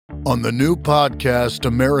On the new podcast,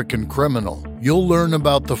 American Criminal, you'll learn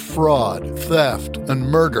about the fraud, theft, and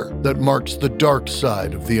murder that marks the dark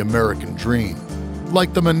side of the American dream.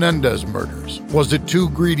 Like the Menendez murders, was it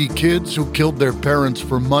two greedy kids who killed their parents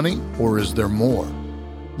for money, or is there more?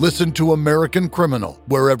 Listen to American Criminal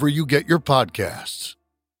wherever you get your podcasts.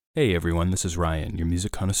 Hey everyone, this is Ryan, your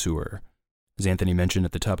music connoisseur. As Anthony mentioned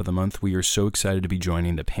at the top of the month, we are so excited to be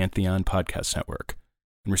joining the Pantheon Podcast Network.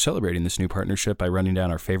 And we're celebrating this new partnership by running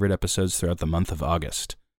down our favorite episodes throughout the month of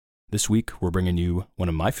August. This week, we're bringing you one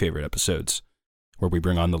of my favorite episodes, where we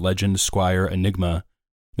bring on the legend, squire, enigma,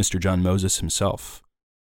 Mr. John Moses himself,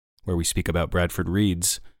 where we speak about Bradford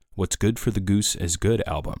Reed's What's Good for the Goose is Good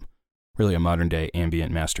album, really a modern-day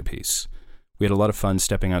ambient masterpiece. We had a lot of fun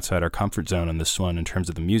stepping outside our comfort zone on this one in terms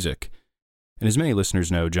of the music, and as many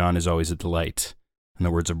listeners know, John is always a delight. In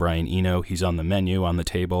the words of Brian Eno, he's on the menu, on the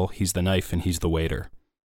table, he's the knife, and he's the waiter.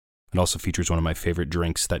 It also features one of my favorite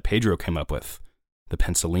drinks that Pedro came up with, the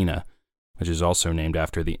Pencilina, which is also named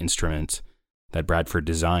after the instrument that Bradford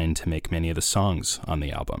designed to make many of the songs on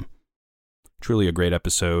the album. Truly a great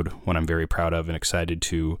episode, one I'm very proud of and excited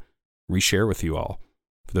to reshare with you all.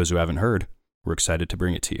 For those who haven't heard, we're excited to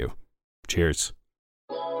bring it to you. Cheers.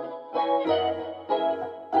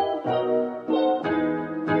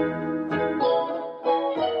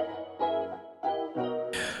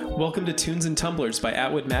 Welcome to Tunes and Tumblers by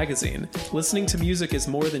Atwood Magazine. Listening to music is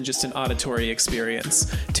more than just an auditory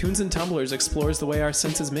experience. Tunes and Tumblers explores the way our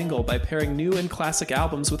senses mingle by pairing new and classic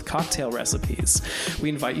albums with cocktail recipes. We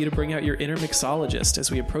invite you to bring out your inner mixologist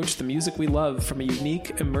as we approach the music we love from a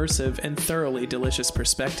unique, immersive, and thoroughly delicious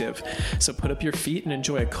perspective. So put up your feet and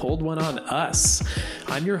enjoy a cold one on us.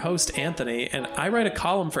 I'm your host, Anthony, and I write a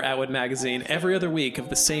column for Atwood Magazine every other week of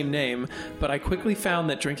the same name, but I quickly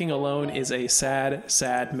found that drinking alone is a sad,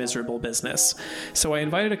 miserable business. So I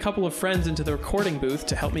invited a couple of friends into the recording booth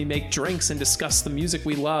to help me make drinks and discuss the music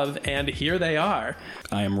we love, and here they are.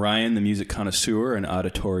 I am Ryan, the music connoisseur and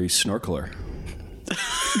auditory snorkeler.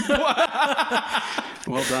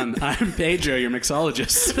 Well done. I'm Pedro, your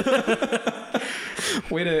mixologist.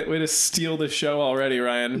 Way to steal the show already,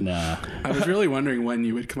 Ryan. Nah. I was really wondering when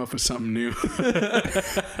you would come up with something new.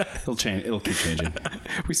 It'll change. It'll keep changing.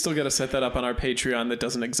 We still got to set that up on our Patreon that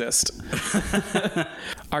doesn't exist.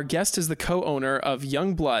 Our guest is the co-owner of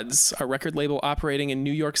Young Bloods, a record label operating in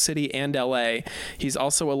New York City and LA. He's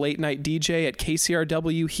also a late-night DJ at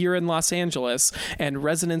KCRW here in Los Angeles and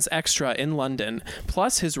Resonance Extra in London.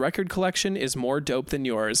 Plus, his record collection is more dope than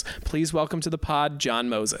yours. Please welcome to the pod, John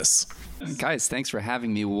Moses. Guys, thanks for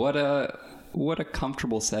having me. What a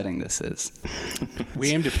comfortable setting this is.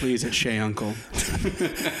 We aim to please at Shea Uncle.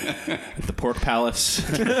 The Pork Palace.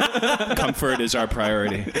 Comfort is our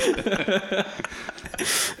priority.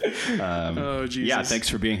 Oh, Jesus. Yeah, thanks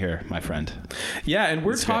for being here, my friend. Yeah, and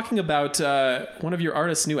we're talking about one of your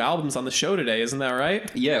artist's new albums on the show today, isn't that right?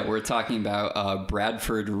 Yeah, we're talking about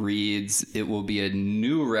Bradford Reed's It Will Be a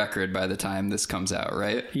New Record by the time this comes out,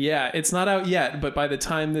 right? Yeah, it's not out yet, but by the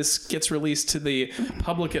time this gets released to the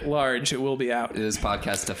public at large, it will be out. This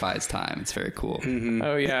podcast defies time. It's very cool. Mm-hmm.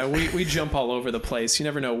 Oh, yeah, we jump all over the place. You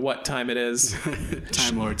never know what time it is.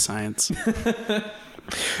 Time Lord Science.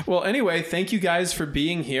 Well, anyway, thank you guys for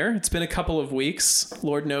being here. It's been a couple of weeks.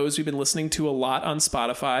 Lord knows we've been listening to a lot on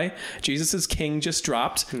Spotify. Jesus is King just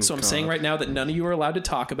dropped. So I'm saying right now that none of you are allowed to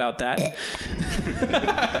talk about that.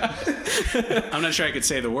 I'm not sure I could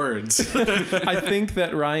say the words. I think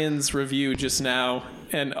that Ryan's review just now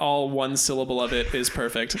and all one syllable of it is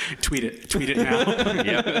perfect. Tweet it now.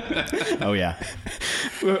 Yep. Oh, yeah.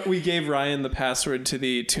 We gave Ryan the password to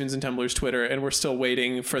the Tunes and Tumblers Twitter, and we're still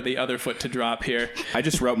waiting for the other foot to drop here. I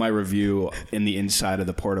just wrote my review in the inside of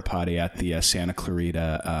the porta potty at the Santa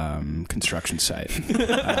Clarita construction site.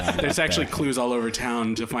 There's actually clues all over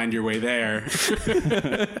town to find your way there.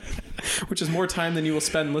 Which is more time than you will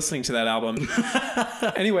spend listening to that album.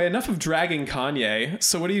 Anyway, enough of dragging Kanye.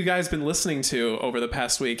 So what have you guys been listening to over the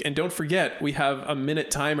past week? And don't forget, we have a minute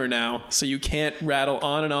timer now, so you can't rattle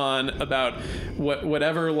on and on about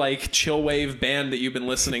whatever like chill wave band that you've been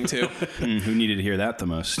listening to. Who needed to hear that the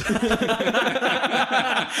most?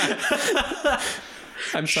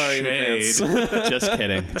 I'm sorry in advance.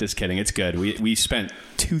 Just kidding. It's good. We spent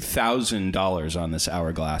 $2,000 on this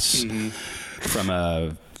hourglass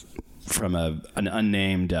from an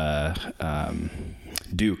unnamed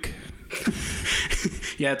Duke.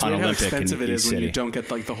 Yeah, it's weird how expensive it is when you don't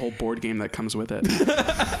get like the whole board game that comes with it.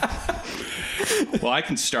 Well, I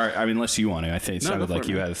can start. I mean, unless you want to. I think it sounded like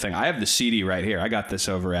you had a thing. I have the CD right here. I got this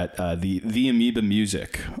over at the Amoeba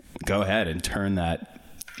Music. Go ahead and turn that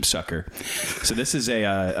sucker. So this is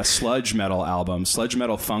a sludge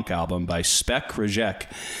metal funk album by Spec Reject.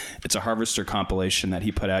 It's a Harvester compilation that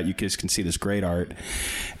he put out. You guys can see this great art.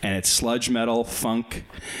 And it's sludge metal, funk,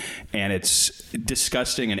 and it's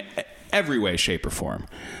disgusting in every way, shape, or form.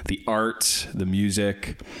 The art, the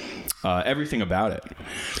music, everything about it.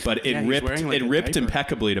 But it ripped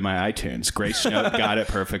impeccably to my iTunes. Grace Note got it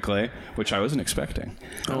perfectly, which I wasn't expecting.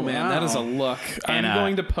 Oh man, that is a look. I'm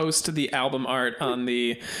going to post the album art on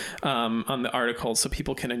the article so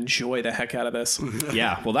people can enjoy the heck out of this.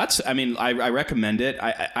 Yeah, well, I recommend it.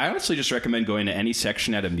 I honestly just recommend going to any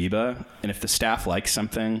section at Amoeba, and if the staff likes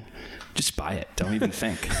something, just buy it. Don't even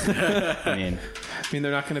think. I mean,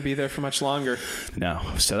 they're not going to be there for much longer. No.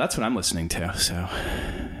 So that's what I'm listening to. So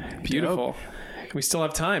beautiful. We still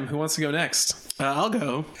have time. Who wants to go next? I'll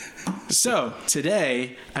go. So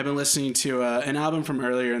today I've been listening to an album from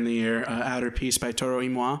earlier in the year, Outer Peace by Toro y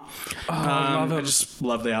Moi. I just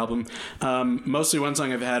love the album. Mostly one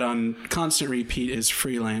song I've had on constant repeat is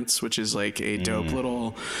Freelance, which is like a dope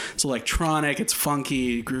little, it's electronic, it's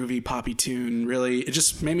funky, groovy, poppy tune. Really, it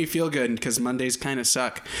just made me feel good because Mondays kind of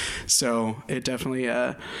suck. So it definitely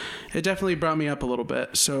brought me up a little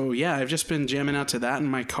bit. So yeah, I've just been jamming out to that in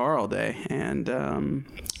my car all day, and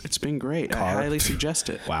it's been great. I highly suggest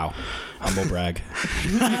it. Wow. Humble brag.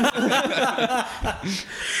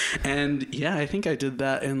 And yeah, I think I did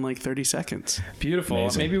that in like 30 seconds. Beautiful.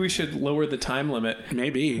 Amazing. Maybe we should lower the time limit.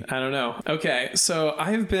 Maybe. I don't know. Okay, so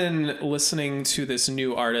I've been listening to this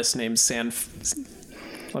new artist named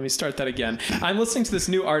Let me start that again. I'm listening to this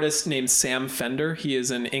new artist named Sam Fender. He is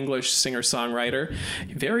an English singer-songwriter,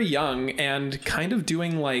 very young, and kind of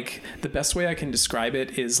doing like, the best way I can describe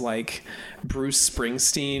it is like Bruce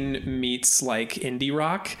Springsteen meets like indie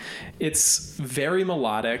rock. It's very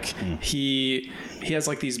melodic. He has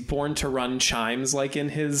like these Born to Run chimes like in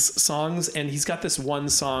his songs, and he's got this one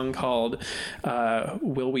song called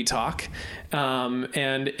Will We Talk?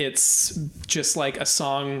 And it's just like a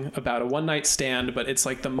song about a one-night stand, but it's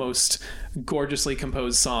like the most gorgeously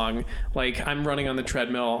composed song. Like, I'm running on the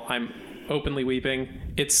treadmill, I'm openly weeping.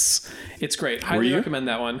 It's great. Highly recommend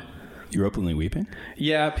that one. You're openly weeping?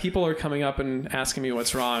 Yeah, people are coming up and asking me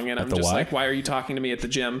what's wrong, and I'm just like, why are you talking to me at the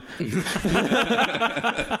gym?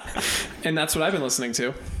 And that's what I've been listening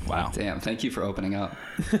to. Wow. Damn, thank you for opening up.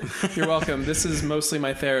 You're welcome. This is mostly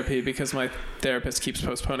my therapy because my therapist keeps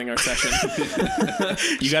postponing our session.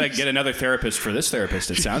 You got to get another therapist for this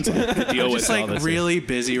therapist, it sounds like, to deal with all this. I'm just really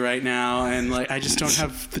busy right now, and like I just don't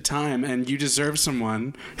have the time, and you deserve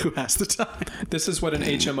someone who has the time. This is what an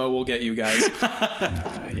HMO will get you guys.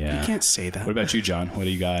 Yeah. You can't say that. What about you, John? What do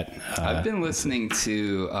you got? I've been listening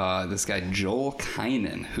to this guy, Joel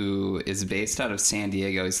Kynan, who is based out of San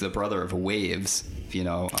Diego. He's the brother of Waves, you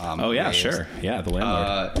know. Waves. Sure. Yeah, the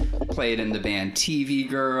landlord. Played in the band TV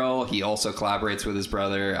Girl. He also collaborates with his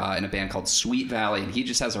brother in a band called Sweet Valley, and he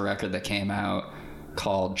just has a record that came out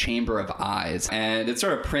called Chamber of Eyes, and it's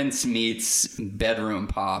sort of Prince meets bedroom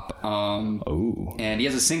pop. And he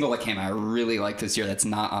has a single that came out I really like this year that's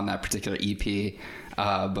not on that particular EP,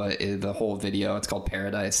 but the whole video, it's called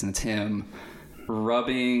Paradise, and it's him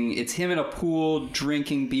in a pool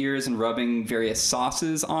drinking beers and rubbing various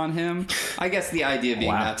sauces on him. I guess the idea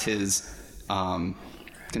being that's his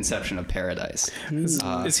conception of paradise.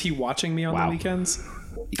 Is he watching me on the weekends?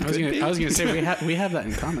 I was going to say we have that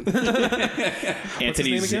in common.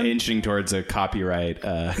 Anthony's inching towards a copyright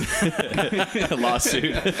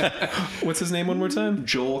lawsuit. What's his name one more time?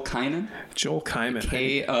 Joel Kynan. Joel Kynan.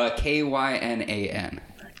 Kynan.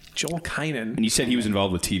 Joel Kynan. And you said he was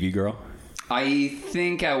involved with TV Girl? I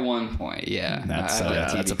think at one point, yeah. That's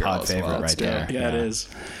a pod favorite right there. Yeah, it is.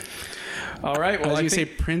 All right. Well, I was going to say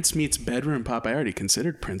Prince meets bedroom pop. I already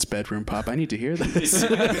considered Prince bedroom pop. I need to hear this. In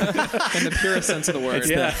the purest sense of the word.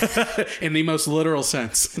 Yeah. In the most literal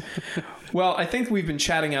sense. Well, I think we've been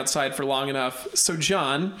chatting outside for long enough. So,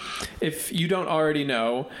 John, if you don't already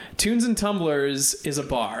know, Tunes and Tumblers is a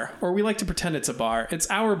bar, or we like to pretend it's a bar. It's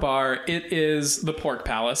our bar. It is the Pork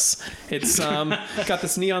Palace. It's got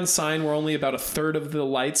this neon sign where only about a third of the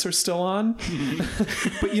lights are still on.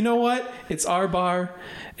 But you know what? It's our bar,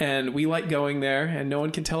 and we like going there, and no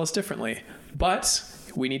one can tell us differently. But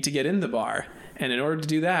we need to get in the bar. And in order to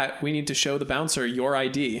do that, we need to show the bouncer your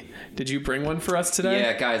ID. Did you bring one for us today?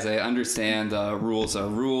 Yeah, guys, I understand rules are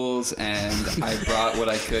rules, and I brought what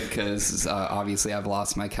I could because obviously I've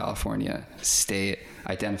lost my California state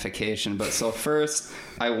identification. But so first,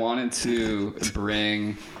 I wanted to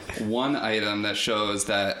bring one item that shows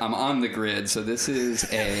that I'm on the grid. So this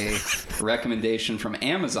is a recommendation from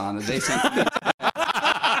Amazon that they sent me.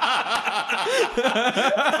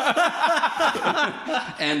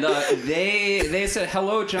 And they said,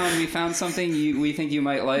 "Hello, John. We found something we think you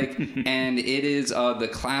might like, and it is the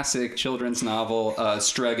classic children's novel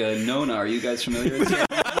Strega Nona. Are you guys familiar with it?"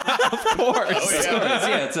 Of course.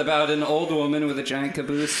 Yeah, it's about an old woman with a giant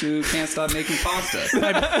caboose who can't stop making pasta.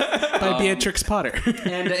 By Beatrix Potter.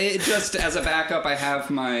 And it just as a backup, I have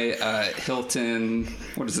my Hilton.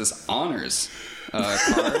 What is this? Honors.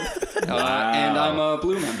 Card. Wow. And I'm a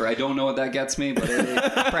Blue member. I don't know what that gets me, but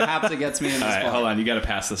perhaps it gets me in this All right, bar. hold on. You got to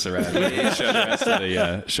pass this around.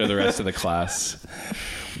 Show the rest of the class.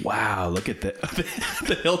 Wow, look at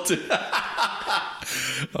the Hilton.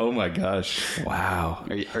 Oh my gosh! Wow.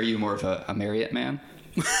 Are you more of a Marriott man?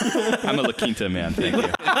 I'm a La Quinta man. Thank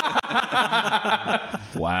you.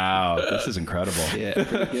 Wow, this is incredible. Yeah,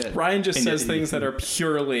 pretty good. Ryan just says things that are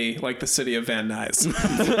purely like the city of Van Nuys.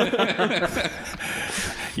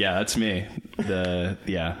 Yeah, that's me. Van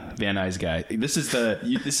Nuys guy. This is the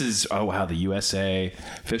USA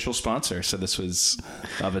official sponsor. So this was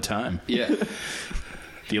of a time. Yeah.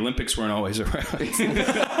 The Olympics weren't always around.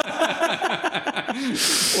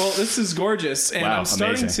 Well, this is gorgeous, and Wow, I'm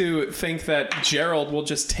starting amazing. to think that Gerald will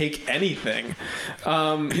just take anything.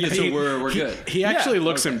 So we're good. He actually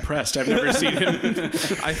looks impressed. I've never seen him.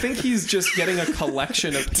 I think he's just getting a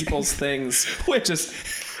collection of people's things. Just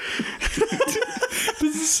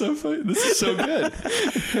This is so funny. This is so good.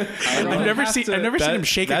 I've never seen him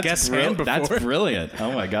shake a guest's hand before. That's brilliant.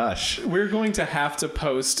 Oh my gosh. we're going to have to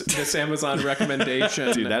post this Amazon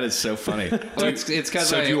recommendation. Dude, that is so funny. Well, it's because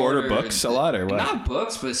So do you order books a lot or what? Not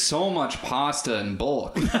books, but so much pasta in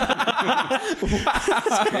bulk. It's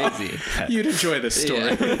crazy. You'd enjoy this story.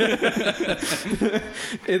 Yeah.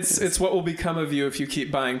 It's what will become of you if you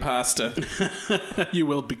keep buying pasta. You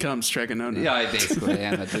will become Strega Nona. Yeah, I basically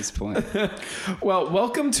am at this point. Well,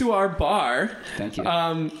 welcome to our bar. Thank you.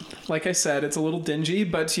 Like I said, it's a little dingy,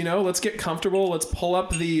 but let's get comfortable. Let's pull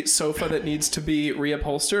up the sofa that needs to be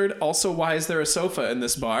reupholstered. Also, why is there a sofa in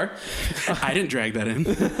this bar? I didn't drag that in.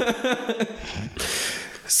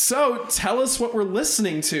 So, tell us what we're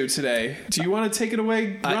listening to today. Do you want to take it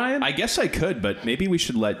away, Ryan? I guess I could, but maybe we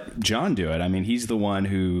should let John do it. I mean, he's the one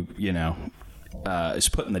who, is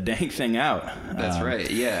putting the dang thing out. That's right,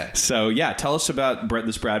 yeah. So, yeah, tell us about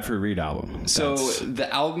this Bradford Reed album. So the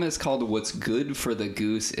album is called What's Good for the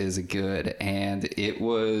Goose is Good, and it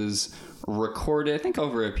was recorded, I think,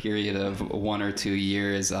 over a period of 1 or 2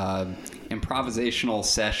 years. Improvisational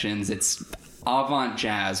sessions. It's avant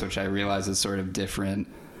jazz, which I realize is sort of different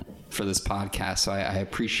for this podcast, so I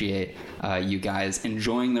appreciate you guys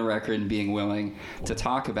enjoying the record and being willing to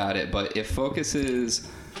talk about it. But it focuses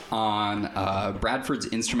on Bradford's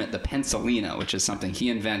instrument, the Pencilina, which is something he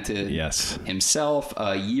invented himself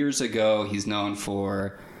years ago. He's known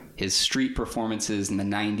for his street performances in the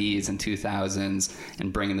 90s and 2000s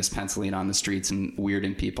and bringing this Pencilina on the streets and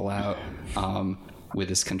weirding people out with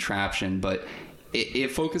this contraption. But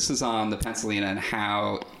it focuses on the Pencilina and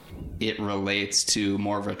how it relates to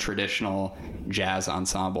more of a traditional jazz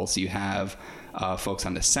ensemble. So you have folks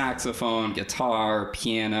on the saxophone, guitar,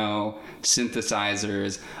 piano,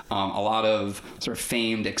 synthesizers, a lot of sort of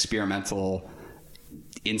famed experimental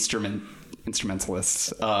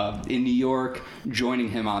instrumentalists in New York joining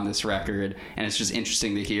him on this record. And it's just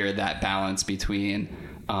interesting to hear that balance between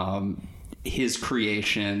his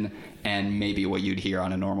creation and maybe what you'd hear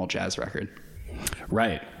on a normal jazz record.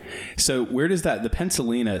 Right. So where does the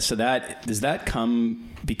Pencilina, does that come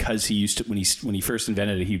because he used to, when he first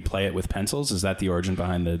invented it, he'd play it with pencils? Is that the origin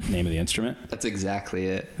behind the name of the instrument? That's exactly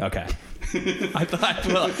it. Okay.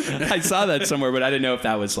 I saw that somewhere, but I didn't know if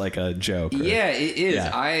that was like a joke. Yeah, it is.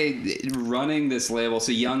 Yeah. Running this label,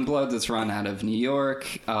 so Youngblood, that's run out of New York,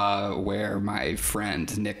 where my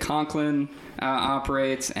friend Nick Conklin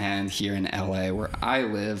operates, and here in LA where I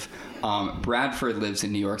live. Bradford lives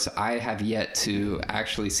in New York, so I have yet to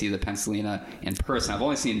actually see the Pencilina in person. I've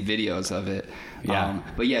only seen videos of it. Yeah.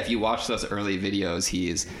 But yeah, if you watch those early videos,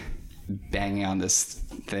 he's banging on this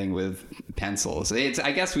thing with pencils.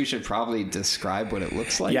 I guess we should probably describe what it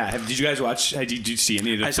looks like. Yeah. Did you guys watch? Did you see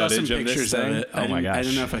any of the I saw some footage of this pictures of thing? it. Oh my gosh! I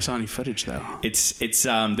don't know if I saw any footage though. It's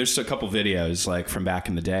there's a couple videos like from back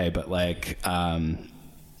in the day, but like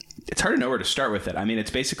it's hard to know where to start with it. I mean,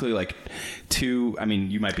 it's basically like two. I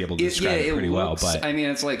mean, you might be able to describe it pretty well, but I mean,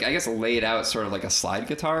 it's like, I guess, laid out sort of like a slide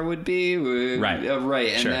guitar would be. Right. Right.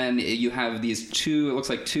 And Sure. then you have these two, it looks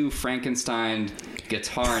like two Frankenstein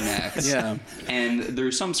guitar necks. Yeah. And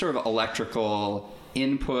there's some sort of electrical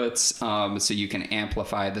inputs, so you can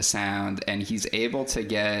amplify the sound. And he's able to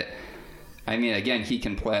get, I mean, again, he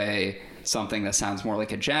can play something that sounds more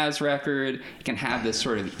like a jazz record. It can have this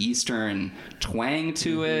sort of Eastern twang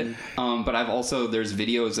to it. But there's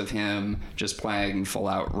videos of him just playing full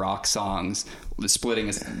out rock songs, splitting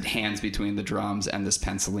his hands between the drums and this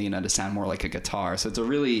Pencilina to sound more like a guitar. So it's a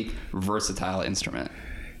really versatile instrument.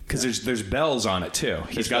 Because there's bells on it too.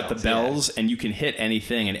 He's got the bells, and you can hit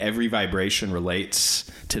anything, and every vibration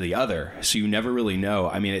relates to the other. So you never really know.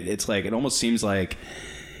 I mean, it's like, it almost seems like,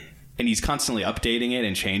 and he's constantly updating it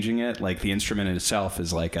and changing it. Like the instrument in itself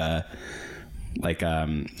is almost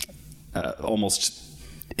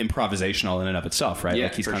improvisational in and of itself, right? Yeah,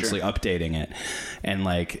 like he's constantly updating it, and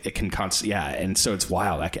like it can and so it's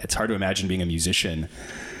wild. Like, it's hard to imagine being a musician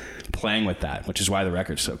playing with that, which is why the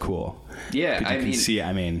record's so cool. Yeah, it's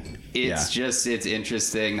it's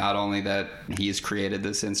interesting not only that he's created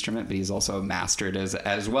this instrument, but he's also mastered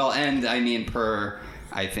as well. And I mean,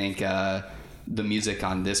 the music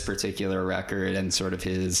on this particular record and sort of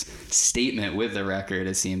his statement with the record,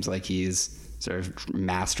 it seems like he's sort of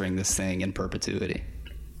mastering this thing in perpetuity.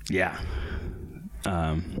 Yeah.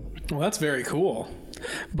 Well, that's very cool.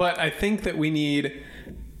 But I think that we need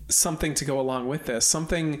something to go along with this,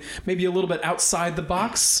 something maybe a little bit outside the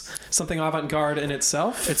box, something avant-garde in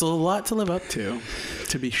itself. It's a lot to live up to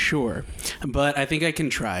be sure, but I think I can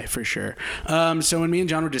try for sure. So when me and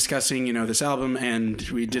John were discussing, this album, and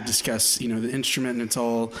we did discuss, the instrument, and it's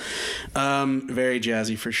all very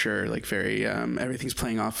jazzy for sure, like very everything's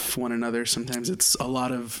playing off one another. Sometimes it's a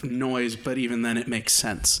lot of noise, but even then it makes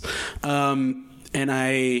sense. And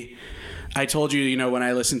I told you, when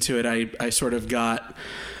I listened to it, I sort of got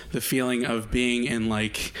the feeling of being in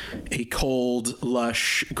like a cold,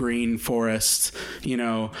 lush green forest,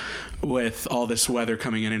 with all this weather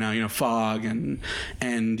coming in and out, fog,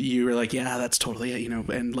 and you were like, yeah, that's totally it,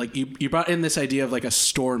 and like you brought in this idea of like a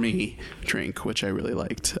stormy drink, which I really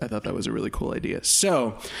liked. I thought that was a really cool idea.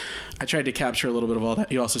 So I tried to capture a little bit of all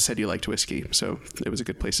that. You also said you liked whiskey, so it was a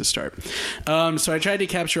good place to start. So I tried to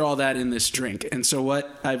capture all that in this drink. And so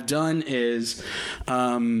what I've done is,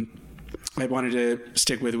 I wanted to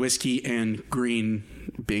stick with whiskey and green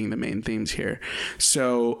being the main themes here.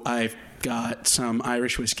 So I've got some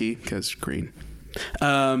Irish whiskey, because green.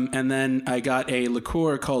 And then I got a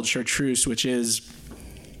liqueur called Chartreuse, which is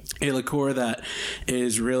a liqueur that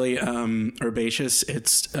is really herbaceous.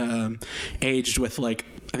 It's aged with I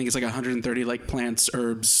think it's 130 plants,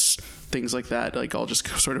 herbs, things like that, all just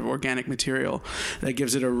sort of organic material that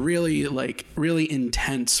gives it a really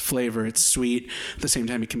intense flavor. It's sweet. At the same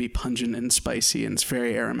time, it can be pungent and spicy, and it's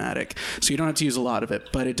very aromatic. So you don't have to use a lot of it,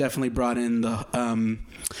 but it definitely brought in the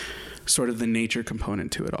sort of the nature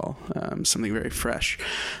component to it all, something very fresh.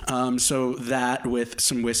 So that with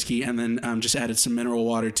some whiskey, and then just added some mineral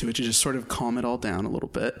water to it to just sort of calm it all down a little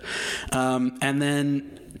bit. And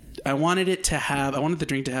then I wanted the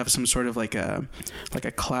drink to have some sort of like a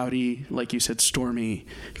cloudy, like you said, stormy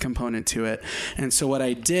component to it. And so what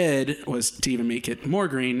I did was, to even make it more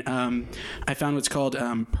green, I found what's called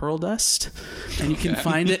pearl dust, and you can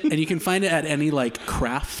find it at any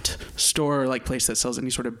craft store or place that sells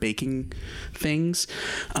any sort of baking things.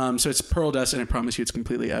 So it's pearl dust, and I promise you it's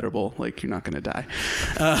completely edible. You're not going to die.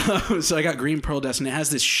 So I got green pearl dust, and it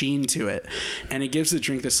has this sheen to it, and it gives the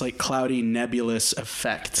drink this cloudy, nebulous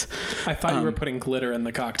effect. I thought you were putting glitter in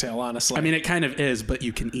the cocktail, honestly. I mean, it kind of is, but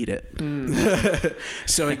you can eat it.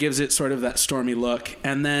 So it gives it sort of that stormy look.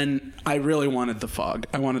 And then I really wanted the fog.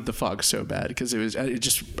 I wanted the fog so bad, because I was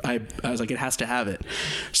like, it has to have it.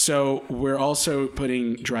 So we're also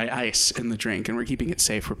putting dry ice in the drink, and we're keeping it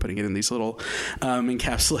safe. We're putting it in these little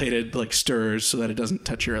encapsulated stirrers so that it doesn't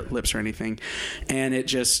touch your lips or anything. And it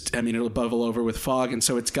just, it'll bubble over with fog. And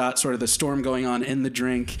so it's got sort of the storm going on in the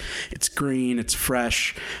drink. It's green, it's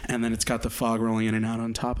fresh, and then it's got the fog rolling in and out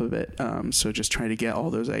on top of it. So just trying to get all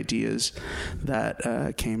those ideas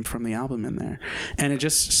that came from the album in there. And it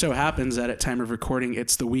just so happens that at time of recording,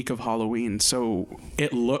 it's the week of Halloween. So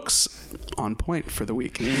it looks on point for the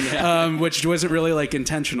week, which wasn't really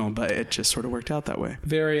intentional, but it just sort of worked out that way.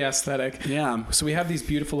 Very aesthetic. Yeah. So we have these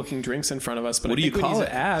beautiful looking drinks in front of us, but what do you call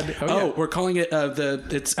it? We're calling it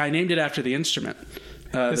I named it after the instrument.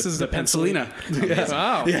 This is the Pencilina. Yes.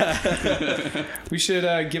 Wow. Yeah. We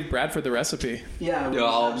should give Bradford the recipe. Yeah.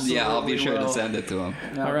 I'll be sure to send it to him.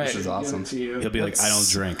 All right. This is awesome. He'll be like, I don't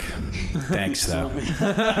drink. Thanks, though.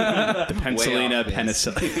 The Pencilina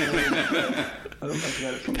penicillin.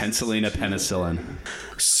 Pencilina penicillin.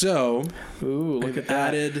 So, look at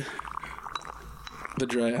that. Added the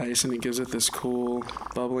dry ice, and it gives it this cool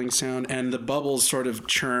bubbling sound, and the bubbles sort of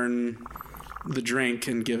churn the drink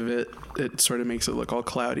and give it sort of makes it look all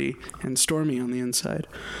cloudy and stormy on the inside.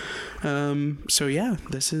 So yeah,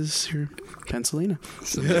 this is your Pencilina.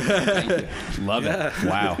 Thank you. Love it.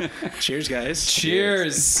 Wow. Cheers, guys.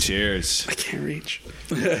 Cheers. I can't reach.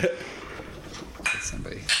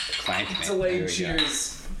 Somebody clank me. Delayed There we go.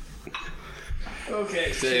 cheers.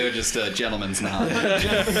 Okay. They were just a gentleman's nod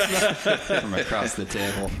from across the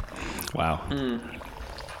table. Wow.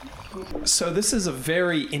 So this is a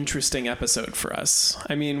very interesting episode for us.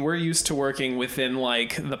 I mean, we're used to working within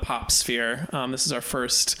like the pop sphere. This is our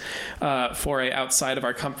first foray outside of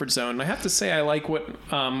our comfort zone. I have to say, I like what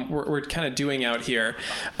we're kind of doing out here.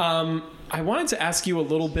 I wanted to ask you a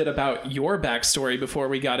little bit about your backstory before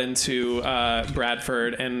we got into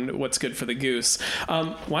Bradford and what's good for the goose.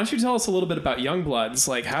 Why don't you tell us a little bit about Youngbloods?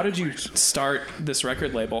 Like, how did you start this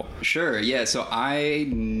record label? Sure, yeah. So I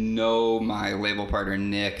know my label partner,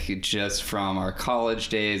 Nick, just from our college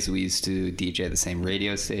days. We used to DJ the same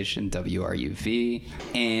radio station, WRUV,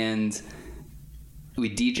 and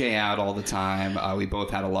we DJ out all the time. We both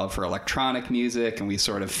had a love for electronic music, and we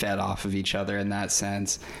sort of fed off of each other in that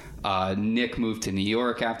sense. Nick moved to New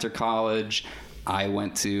York after college. I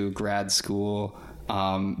went to grad school,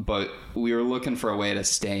 but we were looking for a way to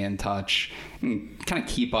stay in touch and kind of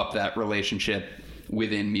keep up that relationship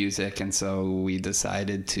within music. And so we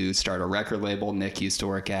decided to start a record label. Nick used to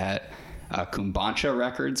work at Kumbancha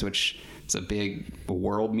Records, which is a big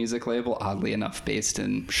world music label, oddly enough, based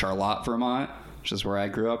in Charlotte, Vermont, which is where I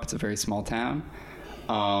grew up. It's a very small town.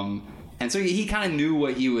 And so he kind of knew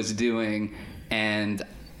what he was doing, and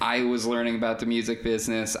I was learning about the music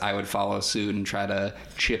business. I would follow suit and try to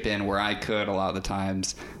chip in where I could a lot of the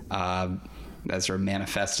times. That sort of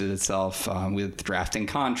manifested itself with drafting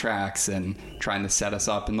contracts and trying to set us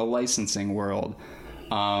up in the licensing world.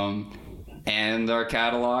 And our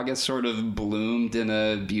catalog has sort of bloomed in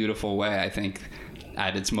a beautiful way. I think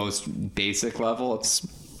at its most basic level, it's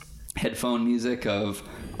headphone music of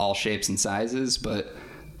all shapes and sizes, but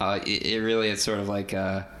it really is sort of like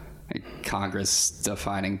a Congress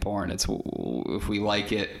defining porn. It's if we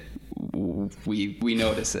like it, we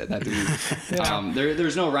notice it.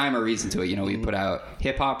 There's no rhyme or reason to it. You know, we put out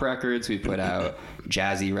hip hop records, we put out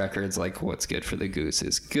jazzy records like What's Good for the Goose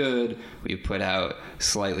is good. We put out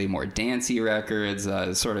slightly more dancey records.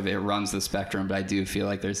 Sort of it runs the spectrum, but I do feel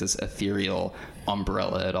like there's this ethereal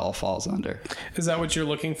umbrella it all falls under. Is that what you're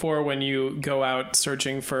looking for when you go out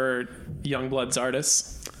searching for Youngbloods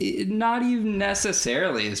artists? Not even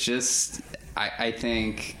necessarily. It's just I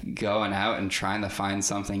think going out and trying to find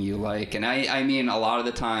something you like. And I mean, a lot of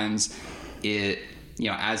the times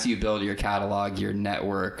as you build your catalog, your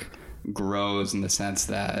network grows in the sense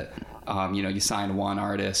that you sign one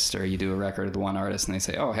artist or you do a record with one artist and they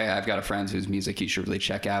say, oh, hey, I've got a friend whose music you should really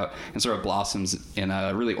check out, and sort of blossoms in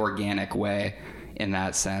a really organic way in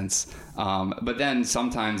that sense. But then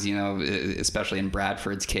sometimes, especially in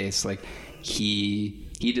Bradford's case, like he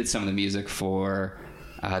did some of the music for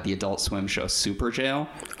the Adult Swim show Super Jail.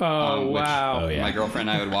 Wow. My girlfriend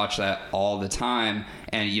and I would watch that all the time.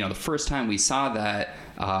 And, the first time we saw that,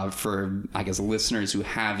 for, I guess, listeners who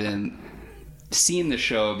haven't seen the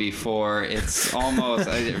show before, it's almost...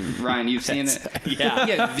 Ryan, you've seen it? Yeah.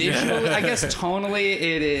 Yeah, visually, I guess tonally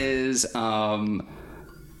it is...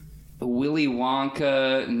 Willy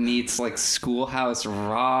Wonka meets like Schoolhouse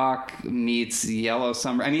Rock meets Yellow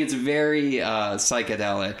Summer. I mean, it's very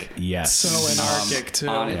psychedelic. Yes. So anarchic too.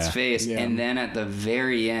 On its face. Yeah. And then at the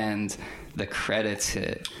very end, the credits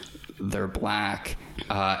hit. They're black.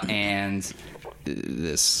 And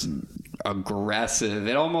this aggressive,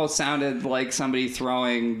 it almost sounded like somebody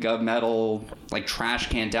throwing a metal like trash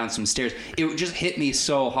can down some stairs. It just hit me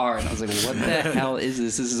so hard. I was like, what the hell is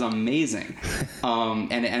this? This is amazing.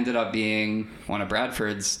 And it ended up being one of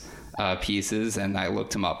Bradford's pieces, and I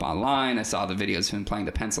looked him up online. I saw the videos of him playing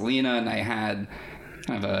the Pencilina, and I had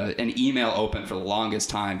kind of an email open for the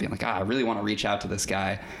longest time being like, I really want to reach out to this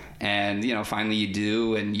guy. And finally you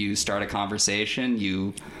do, and you start a conversation.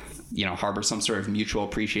 You harbor some sort of mutual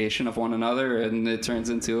appreciation of one another, and it turns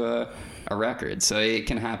into a record. So it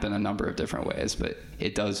can happen a number of different ways, but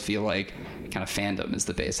it does feel like kind of fandom is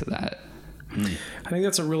the base of that. I think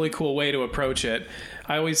that's a really cool way to approach it.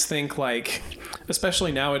 I always think, like,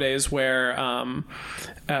 especially nowadays where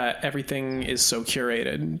everything is so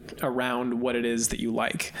curated around what it is that you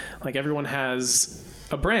like. Like, everyone has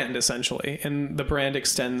a brand essentially, and the brand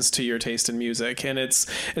extends to your taste in music, and it's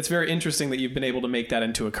very interesting that you've been able to make that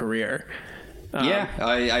into a career.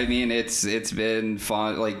 I mean, it's been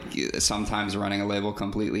fun. Like, sometimes running a label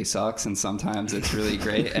completely sucks, and sometimes it's really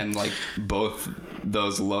great. And like both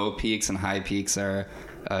those low peaks and high peaks are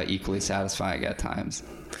equally satisfying at times.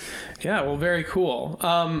 Yeah, well, very cool.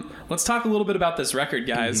 Let's talk a little bit about this record,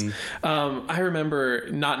 guys. I remember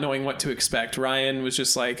not knowing what to expect. Ryan was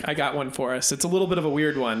just like, I got one for us. It's a little bit of a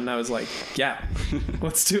weird one. And I was like, yeah,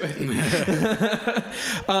 let's do it.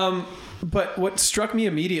 But what struck me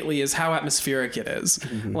immediately is how atmospheric it is.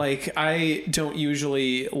 Like, I don't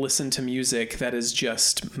usually listen to music that is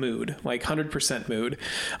just mood, like 100% mood.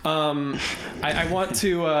 I want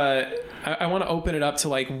to... I want to open it up to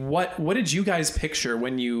like, what did you guys picture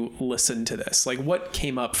when you listened to this? Like, what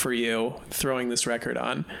came up for you throwing this record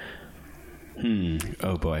on?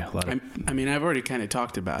 Oh boy. I mean, I've already kind of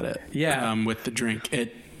talked about it. Yeah. With the drink,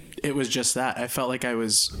 it was just that. I felt like I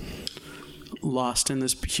was lost in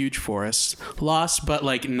this huge forest, lost, but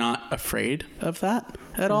like not afraid of that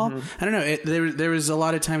at all. I don't know. There was a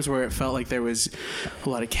lot of times where it felt like there was a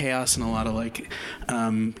lot of chaos and a lot of like,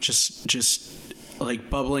 just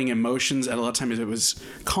like bubbling emotions. And a lot of times it was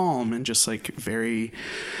calm and just like very,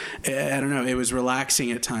 I don't know, it was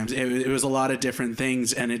relaxing at times. It was a lot of different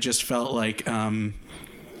things, and it just felt like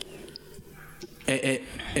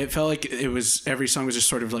it felt like it was, every song was just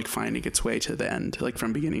sort of like finding its way to the end, like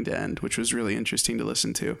from beginning to end, which was really interesting to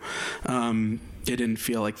listen to. It didn't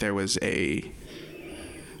feel like there was it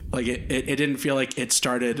didn't feel like it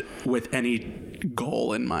started with any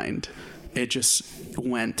goal in mind. It just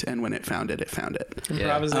went, and when it found it, it found it.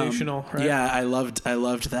 Improvisational, right? Yeah, I loved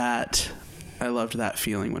that. I loved that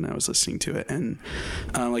feeling when I was listening to it. And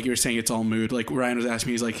like you were saying, it's all mood. Like Ryan was asking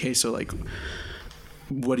me, he's like, hey, so like,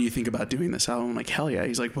 what do you think about doing this album? I'm like, hell yeah.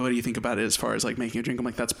 He's like, what do you think about it as far as like making a drink? I'm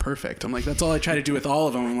like, that's perfect. I'm like, that's all I try to do with all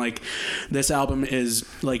of them. I'm like, this album is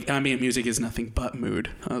like, ambient music is nothing but mood.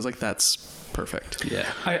 I was like, that's perfect.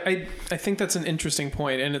 Yeah. I think that's an interesting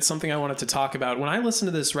point, and it's something I wanted to talk about. When I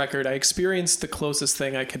listened to this record, I experienced the closest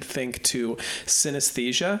thing I could think to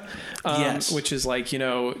synesthesia, yes, which is like, you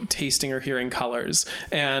know, tasting or hearing colors.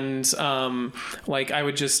 And like I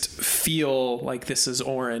would just feel like this is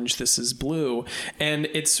orange, this is blue. And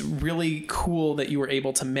it's really cool that you were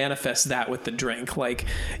able to manifest that with the drink. Like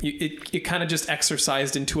it kind of just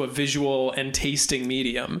exercised into a visual and tasting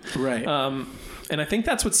medium. Right. And I think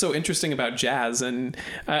that's what's so interesting about jazz. And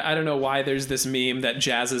I don't know why there's this meme that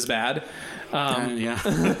jazz is bad. Yeah.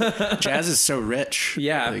 Jazz is so rich.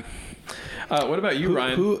 Yeah. Like, what about you,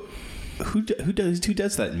 Ryan? Who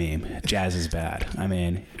does that meme? Jazz is bad. I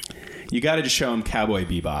mean, you got to just show them Cowboy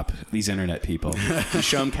Bebop. These internet people. You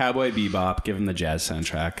show them Cowboy Bebop, give them the jazz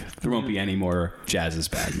soundtrack. There won't be any more jazz is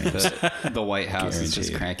bad memes. The White House is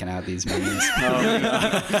just cranking out these memes.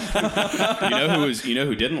 You know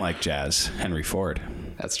who didn't like jazz? Henry Ford.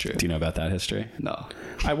 That's true. Do you know about that history? No.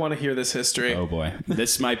 I want to hear this history. Oh boy,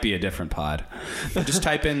 this might be a different pod. Just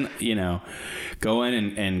type in, go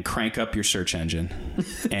in and crank up your search engine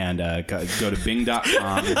and go to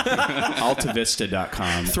Bing.com,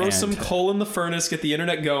 AltaVista.com. Throw some coal in the furnace, get the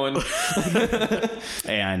internet going.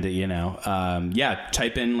 And,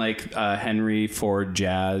 type in like Henry Ford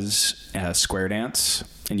jazz square dance,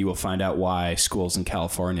 and you will find out why schools in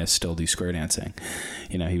California still do square dancing.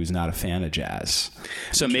 He was not a fan of jazz.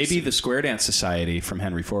 So maybe the Square Dance Society from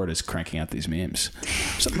Henry Ford is cranking out these memes.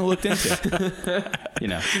 Something to look into.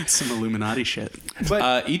 Some Illuminati shit.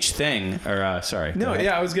 But each thing, or sorry. No,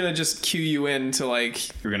 yeah, I was gonna just cue you in to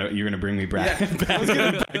like. You're gonna bring me back. Yeah, I was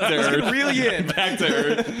gonna reel you in back to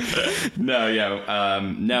earth.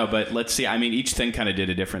 No, but let's see. I mean, each thing kind of did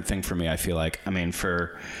a different thing for me. I feel like. I mean,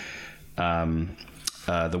 for.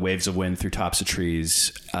 The Waves of Wind Through Tops of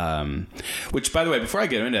Trees, which, by the way, before I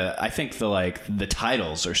get into it, I think the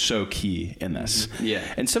titles are so key in this. Yeah.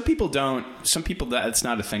 And some people that's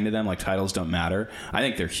not a thing to them, like titles don't matter. I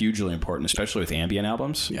think they're hugely important, especially with ambient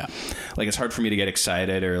albums. Yeah. Like, it's hard for me to get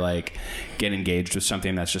excited or like get engaged with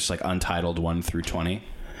something that's just like untitled 1 through 20.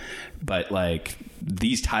 But like,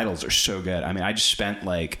 these titles are so good. I mean, I just spent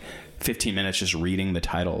like 15 minutes just reading the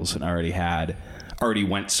titles and already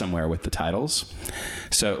went somewhere with the titles.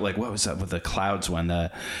 So like, what was that with the Clouds one?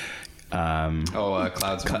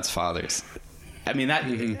 Clouds Once Fathers. I mean, that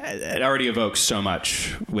it already evokes so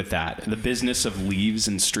much with that. The business of leaves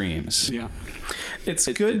and streams. Yeah. It's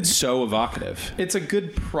good. It's so evocative. It's a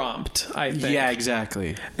good prompt, I think. Yeah,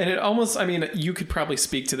 exactly. And it almost, I mean, you could probably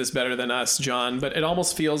speak to this better than us, John, but it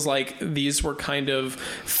almost feels like these were kind of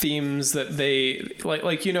themes that they,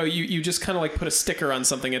 you just kind of like put a sticker on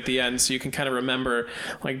something at the end so you can kind of remember,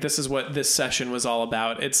 like, this is what this session was all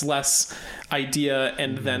about. It's less idea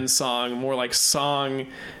and then song, more like song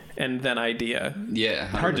and then idea. Yeah, 100%.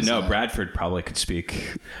 Hard to know. Bradford probably could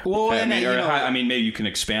speak. Well, maybe you can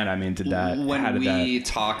expand. I mean, when we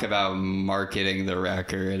talk about marketing the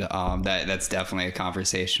record, that's definitely a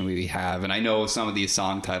conversation we have. And I know some of these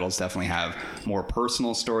song titles definitely have more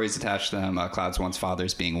personal stories attached to them. Clouds Once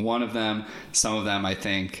Fathers being one of them. Some of them, I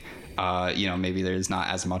think, maybe there's not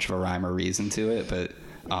as much of a rhyme or reason to it, but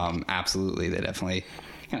absolutely, they definitely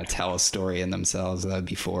kind of tell a story in themselves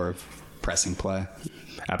before pressing play.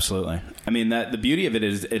 Absolutely. I mean, the beauty of it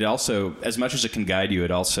is it also, as much as it can guide you,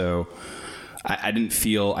 it also,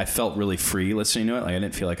 I felt really free listening to it. Like I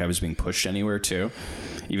didn't feel like I was being pushed anywhere too,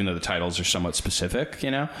 even though the titles are somewhat specific,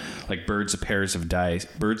 like Birds of Pairs of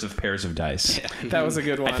Dice. Yeah. That was a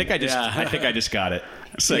good one. I think I just got it.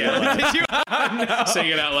 Saying it out loud.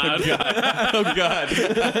 Saying it out loud. Oh God.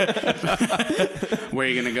 Where are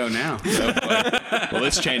you going to go now? Well,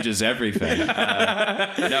 this changes everything.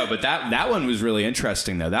 No, but that one was really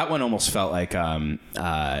interesting though. That one almost felt like it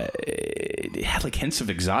had like hints of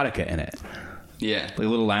Exotica in it. Yeah, like a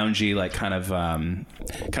little loungy, like kind of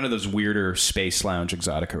those weirder space lounge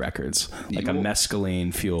Exotica records, like a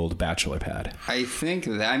mescaline fueled bachelor pad. I think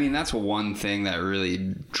that's one thing that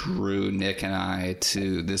really drew Nick and I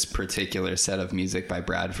to this particular set of music by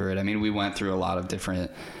Bradford. I mean, we went through a lot of different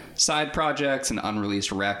side projects and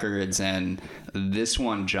unreleased records, and this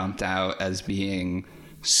one jumped out as being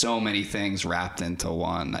so many things wrapped into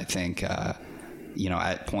one. I think at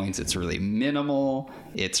points it's really minimal,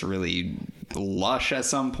 it's really lush at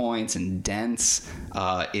some points and dense.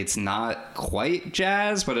 It's not quite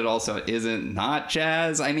jazz, but it also isn't not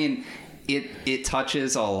jazz. I mean, it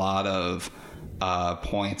touches a lot of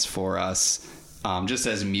points for us just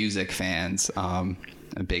as music fans.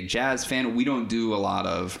 A big jazz fan. We don't do a lot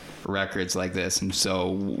of records like this, and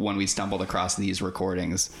so when we stumbled across these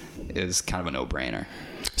recordings, it was kind of a no-brainer.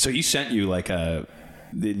 So he sent you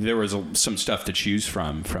there was some stuff to choose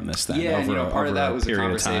from this thing. Yeah, part of that was a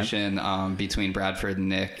conversation between Bradford and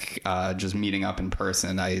Nick, just meeting up in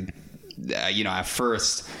person. At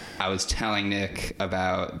first I was telling Nick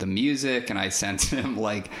about the music, and I sent him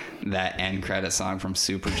like that end credit song from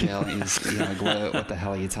Super Jail. And he's like, what the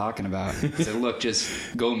hell are you talking about? I said, look,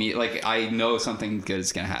 just go meet. Like, I know something good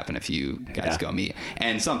is going to happen if you guys go meet.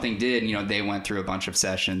 And something did. They went through a bunch of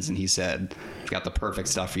sessions, and he said, I've got the perfect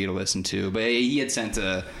stuff for you to listen to. But he had sent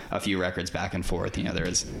a few records back and forth. There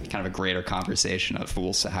was kind of a greater conversation of,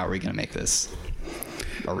 well, so how are we going to make this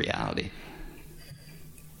a reality?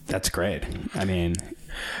 That's great. I mean,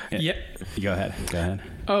 yeah. Go ahead.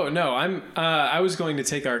 Oh no, I was going to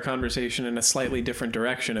take our conversation in a slightly different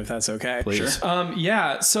direction, if that's okay. Please.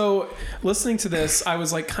 Sure. So listening to this, I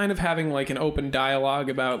was like kind of having like an open dialogue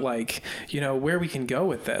about like, where we can go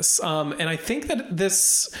with this. And I think that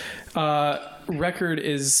this record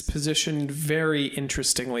is positioned very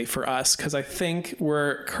interestingly for us, because I think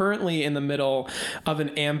we're currently in the middle of an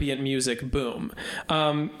ambient music boom,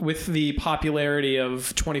 with the popularity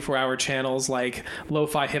of 24-hour channels like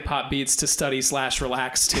lo-fi hip-hop beats to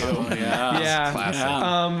study/relax to. Oh, yeah.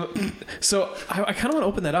 Classic. So I kind of want to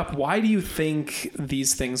open that up. Why do you think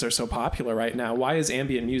these things are so popular right now? Why is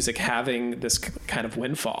ambient music having this kind of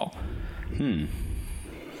windfall?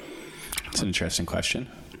 It's an interesting question.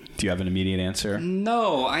 Do you have an immediate answer?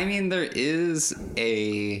 No, I mean,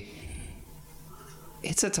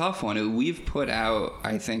 it's a tough one. We've put out,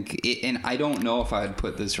 I think, and I don't know if I'd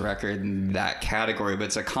put this record in that category, but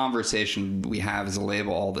it's a conversation we have as a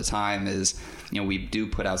label all the time is, we do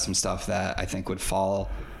put out some stuff that I think would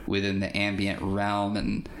fall within the ambient realm,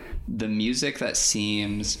 and the music that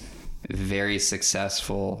seems very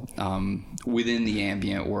successful within the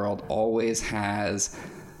ambient world always has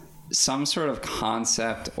some sort of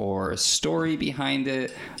concept or story behind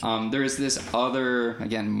it. There's this other,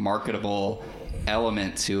 again, marketable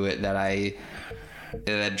element to it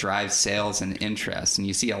that drives sales and interest. And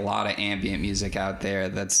you see a lot of ambient music out there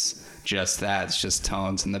that's just that. It's just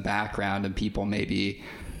tones in the background, and people maybe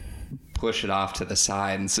push it off to the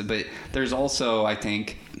side. And so, but there's also, I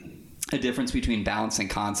think, a difference between balancing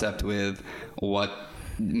concept with what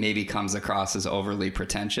maybe comes across as overly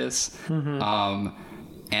pretentious.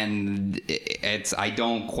 And I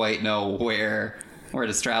don't quite know where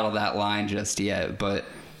to straddle that line just yet, but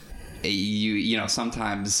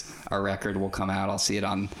sometimes a record will come out, I'll see it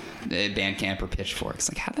on Bandcamp or Pitchfork. It's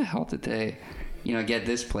like, how the hell did they, get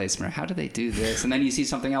this placement, or how did they do this? And then you see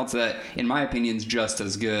something else that, in my opinion, is just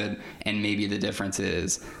as good, and maybe the difference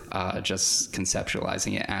is just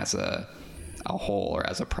conceptualizing it as a whole or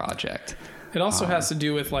as a project. It also has to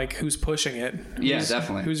do with like who's pushing it.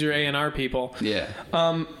 Definitely. Who's your A&R people? Yeah.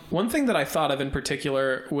 One thing that I thought of in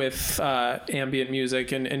particular with ambient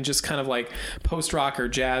music and just kind of like post-rock or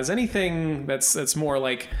jazz, anything that's more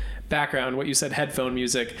like background, what you said, headphone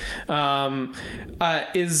music,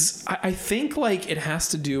 is I think like it has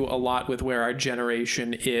to do a lot with where our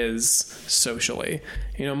generation is socially.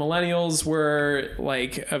 You know, millennials were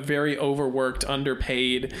like a very overworked,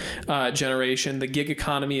 underpaid generation. The gig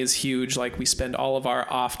economy is huge. Like we spend all of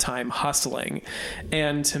our off time hustling.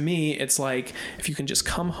 And to me, it's like if you can just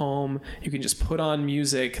come home, you can just put on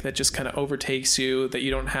music that just kind of overtakes you, that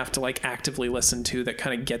you don't have to like actively listen to, that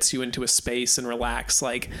kind of gets you into a space and relax.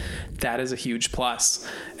 Like that is a huge plus.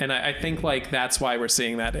 And I think like that's why we're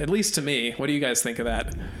seeing that, at least to me. What do you guys think of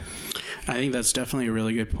that? I think that's definitely a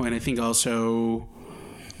really good point. I think also,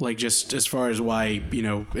 like, just as far as why, you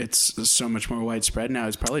know, it's so much more widespread now,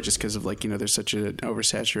 it's probably just because of, like, you know, there's such an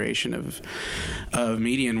oversaturation of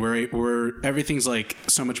media, and where everything's like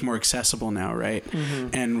so much more accessible now, right? Mm-hmm.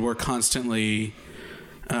 And we're constantly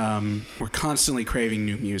craving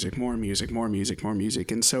new music, more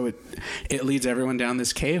music, and so it leads everyone down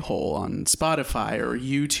this K-hole on Spotify or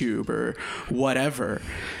YouTube or whatever.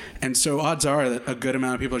 And so odds are that a good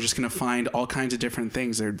amount of people are just going to find all kinds of different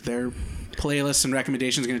things. Their playlists and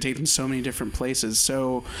recommendations are going to take them so many different places.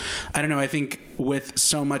 So I don't know. I think with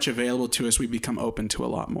so much available to us, we become open to a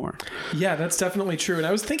lot more. Yeah, that's definitely true. And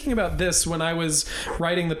I was thinking about this when I was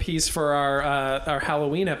writing the piece for our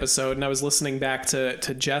Halloween episode, and I was listening back to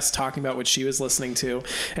Jess talking about what she was listening to.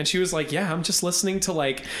 And she was like, yeah, I'm just listening to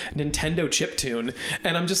like Nintendo chiptune.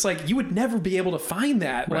 And I'm just like, you would never be able to find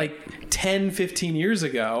that like 10, 15 years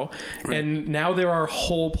ago. Right. And now there are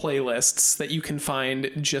whole playlists that you can find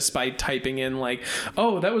just by typing in like,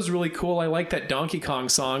 oh, that was really cool. I like that Donkey Kong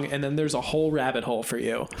song. And then there's a whole rabbit hole for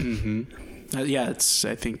you. Mm-hmm. Yeah,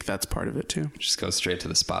 I think that's part of it too. Just go straight to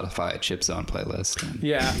the Spotify Chip Zone playlist.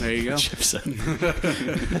 Yeah, there you go. Chip Zone.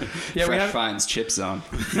 Yeah, Fresh Finds Chip Zone.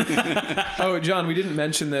 Oh, John, we didn't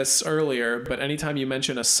mention this earlier, but anytime you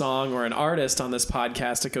mention a song or an artist on this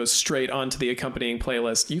podcast, it goes straight onto the accompanying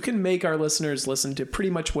playlist. You can make our listeners listen to pretty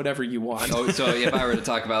much whatever you want. Oh, so if I were to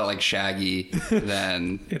talk about like Shaggy,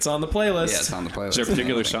 then it's on the playlist. Yeah, it's on the playlist. Is there a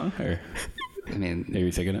particular song? Or? I mean, are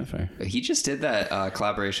you thinking of? Or? He just did that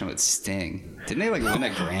collaboration with Sting. Didn't they like win a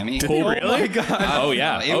Grammy? Oh, really? Oh my God. Oh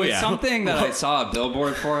yeah. It was something that I saw a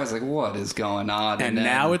billboard for. I was like, "What is going on?" And then,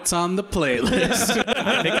 now it's on the playlist.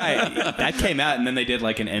 I think that came out, and then they did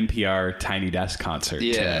like an NPR Tiny Desk concert.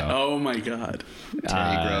 Yeah. Too. Oh my God.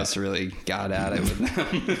 Terry Gross really got at it with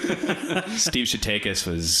them. Steve Shatakis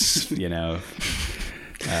was, you know.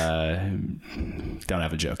 Don't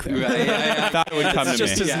have a joke there. Right, yeah. I thought it would come to me.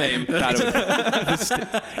 Just his name.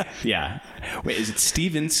 Yeah. Wait, is it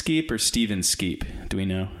Steven Skeep or Steven Skeep? Do we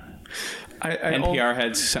know? NPR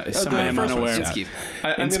had somebody. I'm unaware.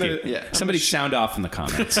 Somebody sound off in the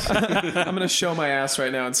comments. I'm going to show my ass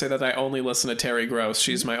right now and say that I only listen to Terry Gross.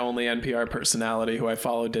 She's my only NPR personality who I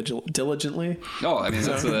follow diligently. No, I mean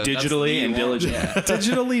digitally and diligently. Yeah.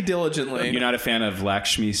 Digitally, diligently. You're not a fan of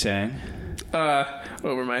Lakshmi Sang?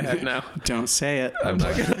 Over my head now. Don't say it. I'm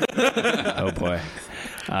not gonna. Oh boy.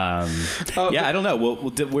 Yeah, I don't know.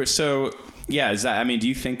 We're so. Yeah, is that? I mean, do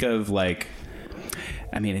you think of like?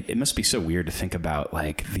 I mean, it must be so weird to think about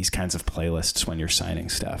like these kinds of playlists when you're signing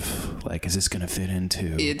stuff. Like, is this going to fit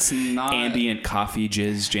into it's not ambient coffee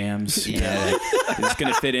jizz jams? Yeah. Is this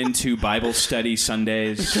going to fit into Bible study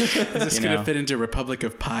Sundays? Is this going to fit into Republic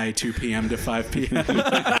of Pi 2 p.m. to 5 p.m.?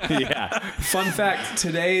 Yeah. Fun fact,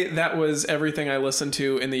 today that was everything I listened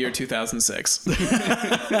to in the year 2006.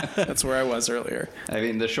 That's where I was earlier. I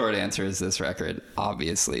mean, the short answer is this record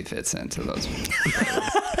obviously fits into those.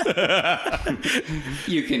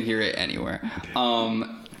 You can hear it anywhere.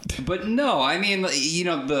 But no, I mean, you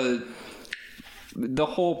know, the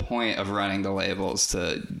whole point of running the label is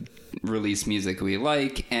to release music we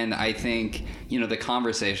like. And I think, you know, the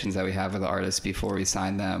conversations that we have with artists before we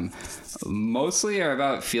sign them mostly are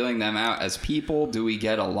about feeling them out as people. Do we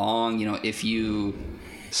get along? You know, if you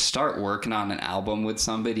start working on an album with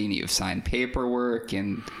somebody and you've signed paperwork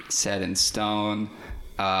and set in stone,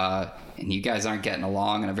 and you guys aren't getting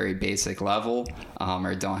along on a very basic level,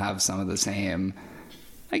 or don't have some of the same,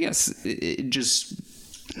 I guess, just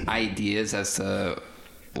ideas as to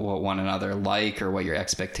what one another like or what your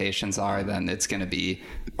expectations are, then it's going to be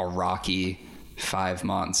a rocky 5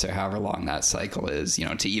 months or however long that cycle is, you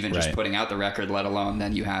know, to even just putting out the record, let alone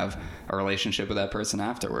then you have a relationship with that person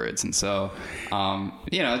afterwards. And so,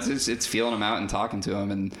 you know, it's feeling them out and talking to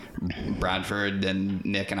them. And Bradford and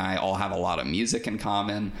Nick and I all have a lot of music in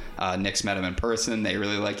common. Nick's met him in person. They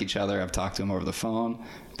really like each other. I've talked to him over the phone.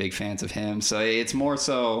 Big fans of him. So it's more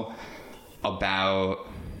so about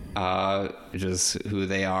just who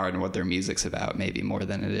they are and what their music's about, maybe more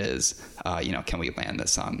than it is, you know, can we land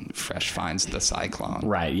this on Fresh Finds the Cyclone?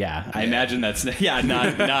 Right. Yeah. I imagine that's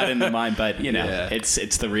not in the mind, but you know,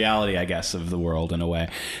 it's the reality, I guess, of the world in a way.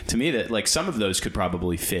 To me, that like some of those could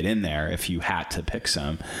probably fit in there if you had to pick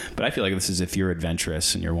some, but I feel like this is if you're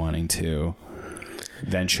adventurous and you're wanting to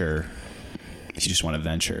venture, if you just want to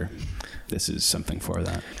venture, this is something for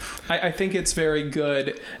that. I think it's very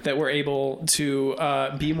good that we're able to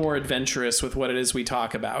be more adventurous with what it is we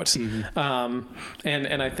talk about. Mm-hmm.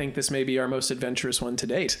 And I think this may be our most adventurous one to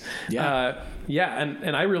date. Yeah.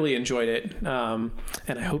 And I really enjoyed it. And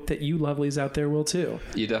I hope that you lovelies out there will too.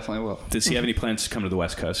 You definitely will. Does he have any plans to come to the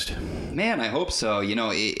West Coast? Man, I hope so. You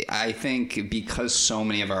know, I think because so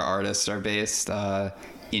many of our artists are based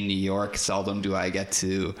in New York, seldom do I get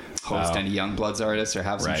to host any Youngbloods artists or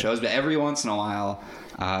have some shows, but every once in a while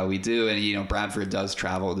we do. And, you know, Bradford does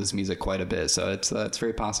travel with his music quite a bit, so it's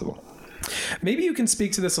very possible. Maybe you can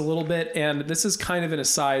speak to this a little bit, and this is kind of an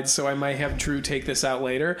aside, so I might have Drew take this out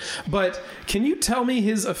later, but can you tell me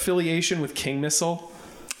his affiliation with King Missile?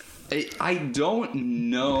 I don't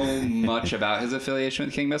know much about his affiliation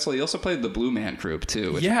with King Missile. He also played the Blue Man Group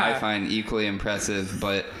too, which I find equally impressive.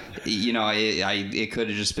 But you know, it could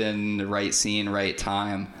have just been the right scene, right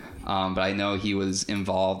time. But I know he was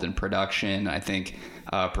involved in production. I think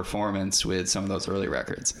performance with some of those early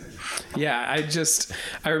records. Yeah,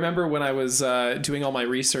 I remember when I was doing all my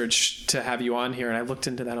research to have you on here, and I looked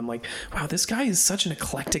into that. I'm like, wow, this guy is such an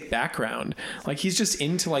eclectic background. Like, he's just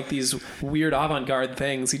into like these weird avant-garde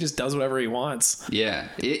things. He just does whatever he wants. Yeah,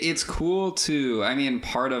 it's cool too. I mean,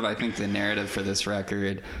 part of, I think, the narrative for this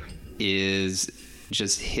record is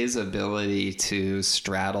just his ability to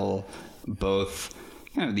straddle both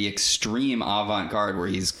kind of the extreme avant-garde where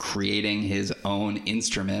he's creating his own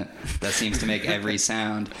instrument that seems to make every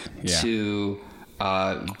sound to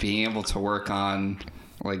being able to work on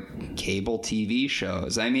like cable TV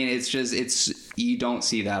shows. I mean, it's you don't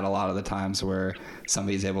see that a lot of the times where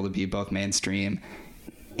somebody's able to be both mainstream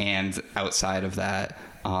and outside of that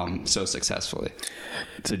so successfully.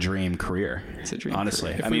 It's a dream career. It's a dream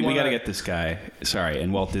honestly career. I mean, we got to get this guy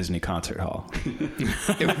in Walt Disney Concert Hall.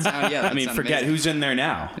 It would sound, I mean, forget amazing. Who's in there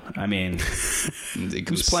now. I mean,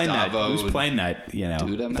 who's playing that, you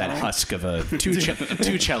know, that husk of a two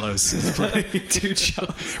cellos. Two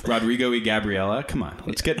cellos. Rodrigo y Gabriela. Come on,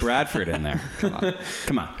 let's get Bradford in there.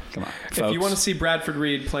 Come on If you want to see Bradford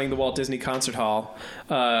Reed playing the Walt Disney Concert Hall,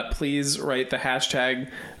 please write the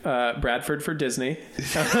hashtag Bradford for Disney.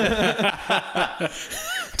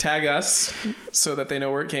 Tag us so that they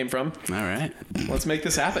know where it came from. All right. Let's make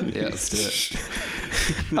this happen. Yeah, let's do it.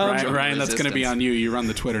 Ryan, that's going to be on you. You run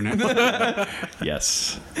the Twitter now.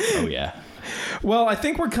 Yes. Oh, yeah. Well, I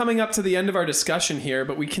think we're coming up to the end of our discussion here,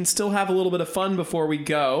 but we can still have a little bit of fun before we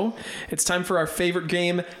go. It's time for our favorite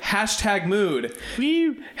game, Hashtag Mood.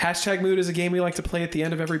 Hashtag Mood is a game we like to play at the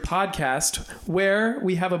end of every podcast, where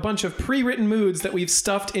we have a bunch of pre-written moods that we've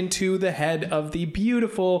stuffed into the head of the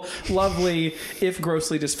beautiful, lovely, if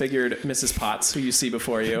grossly disfigured Mrs. Potts, who you see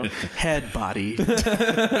before you. Head, body.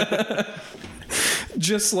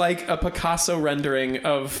 Just like a Picasso rendering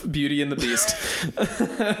of Beauty and the Beast.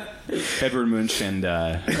 Edward Munch and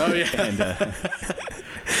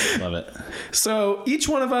love it. So each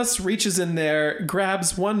one of us reaches in there,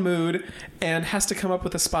 grabs one mood, and has to come up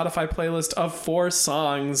with a Spotify playlist of 4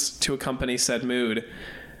 songs to accompany said mood.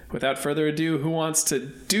 Without further ado, who wants to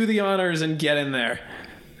do the honors and get in there?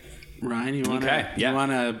 Ryan, you want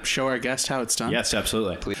to show our guest how it's done? Yes,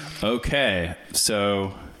 absolutely. Please. Okay,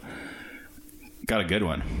 so got a good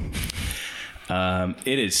one.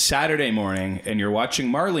 It is Saturday morning, and you're watching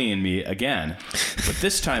Marley and Me again. But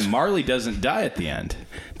this time, Marley doesn't die at the end.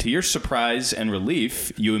 To your surprise and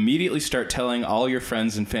relief, you immediately start telling all your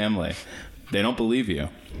friends and family. They don't believe you.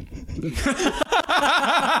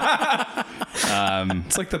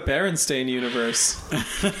 It's like the Berenstain universe.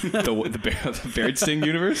 the Berenstain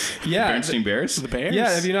universe? Yeah. Berenstain Bears? The Bears? Yeah,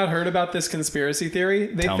 have you not heard about this conspiracy theory?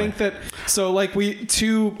 They think that, so like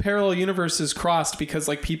two parallel universes crossed because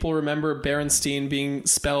like people remember Berenstain being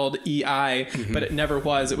spelled E-I, but it never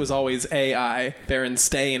was. It was always A-I,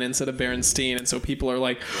 Berenstain instead of Berenstein. And so people are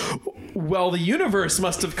like, Well, the universe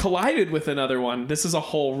must have collided with another one. This is a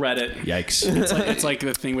whole Reddit. Yikes. It's like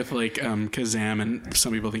the thing with like Kazam, and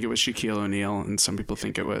some people think it was Shaquille O'Neal, and some people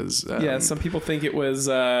think it was some people think it was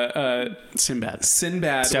Sinbad.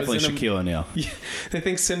 Sinbad. It's definitely Shaquille O'Neal. They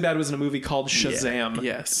think Sinbad was in a movie called Shazam. Yeah.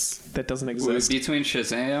 Yes. That doesn't exist. Between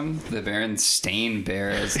Shazam, the Berenstain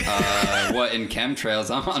Bears, what in chemtrails,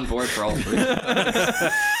 I'm on board for all three.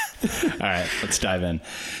 All right, let's dive in.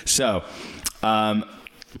 So,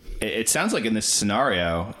 it sounds like in this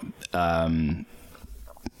scenario, I've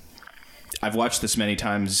watched this many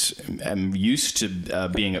times. I'm used to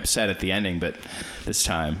being upset at the ending, but this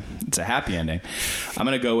time it's a happy ending. I'm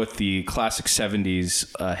going to go with the classic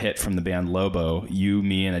 70s hit from the band Lobo, You,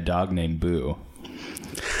 Me, and a Dog Named Boo.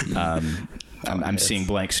 I'm seeing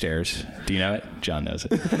blank stares. Do you know it? John knows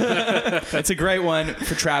it. It's a great one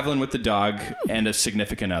for traveling with the dog and a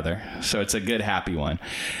significant other. So it's a good, happy one.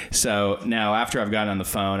 So now after I've gotten on the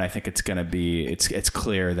phone, I think it's going to be, it's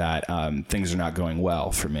clear that things are not going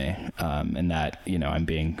well for me, and that, I'm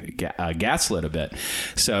being gaslit a bit.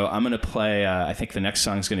 So I'm going to play, I think the next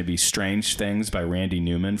song is going to be Strange Things by Randy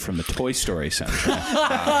Newman from the Toy Story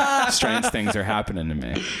soundtrack. Strange things are happening to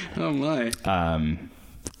me. Oh my.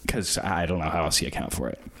 Because I don't know how else you account for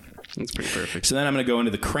it. That's pretty perfect. So then I'm going to go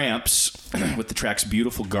into the Cramps with the tracks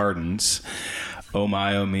Beautiful Gardens, Oh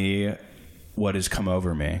My, Oh Me, What Has Come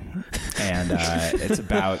Over Me. And it's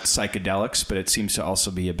about psychedelics, but it seems to also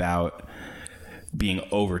be about being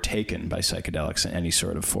overtaken by psychedelics in any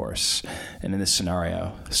sort of force. And in this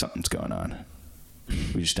scenario, something's going on.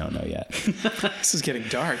 We just don't know yet. This is getting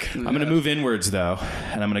dark. I'm going to move inwards, though,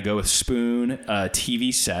 and I'm going to go with Spoon,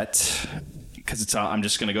 TV set, because I'm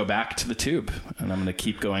just going to go back to the tube, and I'm going to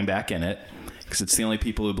keep going back in it, because it's the only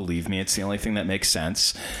people who believe me. It's the only thing that makes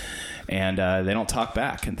sense. And they don't talk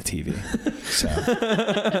back in the TV. So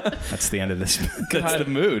that's the end of this. That's the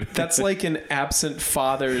mood. That's like an absent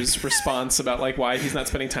father's response about like why he's not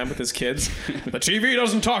spending time with his kids. The TV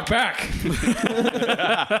doesn't talk back.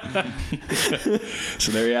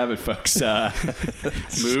 So there you have it, folks.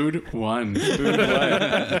 Mood one.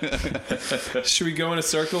 Should we go in a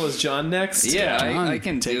circle? Is John next? Yeah, John, I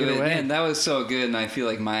can take do it it. away. Man, that was so good, and I feel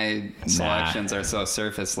like my selections are so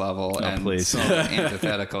surface level and please. so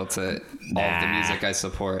antithetical to all of the music I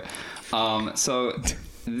support. So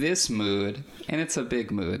this mood, and it's a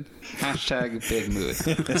big mood. Hashtag big mood.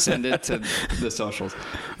 Send it to the socials.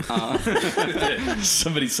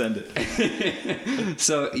 Somebody send it.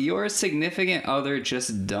 So your significant other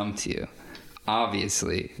just dumped you.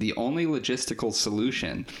 Obviously, the only logistical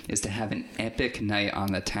solution is to have an epic night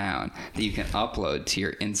on the town that you can upload to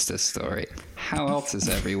your Insta story. How else is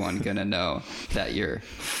everyone going to know that you're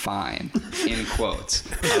fine? In quotes.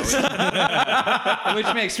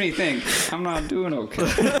 Which makes me think, I'm not doing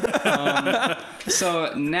okay.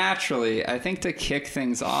 So naturally, I think to kick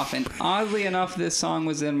things off, and oddly enough, this song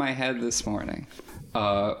was in my head this morning.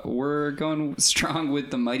 We're going strong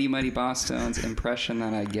with the Mighty Mighty Boss Stones impression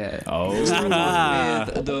that I get. Oh.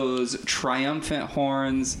 With those triumphant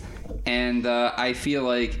horns. And I feel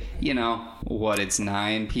like, it's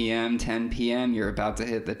 9 p.m., 10 p.m., you're about to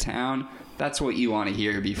hit the town. That's what you want to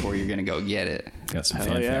hear before you're going to go get it. Got some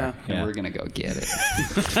Hell fanfare. yeah. And we're going to go get it.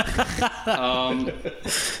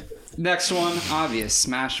 Next one, obvious.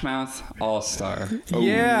 Smash Mouth All-Star.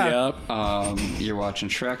 Yeah. Yep. You're watching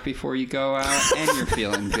Shrek before you go out, and you're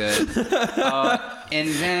feeling good. And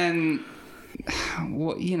then,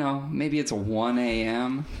 maybe it's 1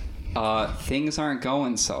 a.m., things aren't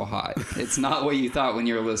going so hot. It's not what you thought when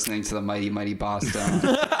you were listening to the Mighty Mighty Boss Stones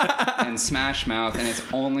and Smash Mouth, and it's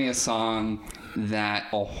only a song that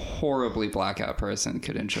a horribly blackout person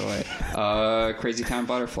could enjoy. Crazy Town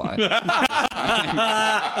Butterfly.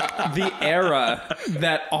 The era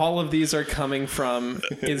that all of these are coming from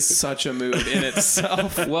is such a mood in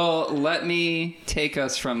itself. Well, let me take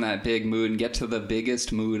us from that big mood and get to the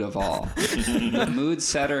biggest mood of all. The mood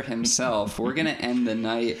setter himself. We're going to end the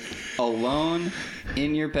night alone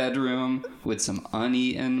in your bedroom with some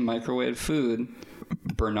uneaten microwave food.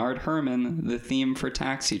 Bernard Herrmann, the theme for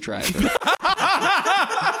Taxi Driver.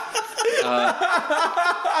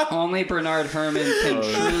 Only Bernard Herrmann can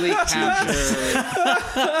truly capture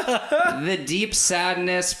the deep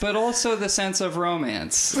sadness, but also the sense of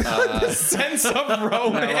romance. The sense of That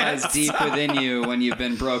romance. lies deep within you when you've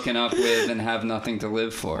been broken up with and have nothing to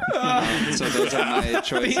live for. So those are my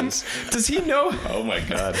choices. Does he know? Oh, my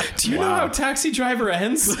God. Do you know how Taxi Driver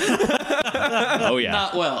ends? Oh, yeah.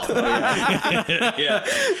 Not well. Yeah.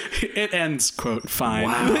 It ends, quote, fine.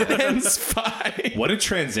 Wow. It ends fine. What a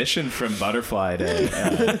transition from Butterfly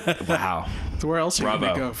applied. Wow. So where else are you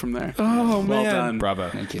going to go from there? Oh, well man. done. Bravo.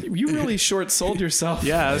 Thank you. You really short-sold yourself.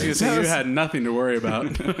 Yeah, I was going to say, you had nothing to worry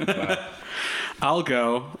about. I'll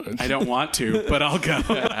go. I don't want to, but I'll go.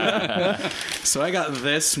 So I got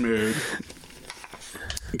this mood.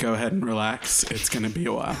 Go ahead and relax. It's going to be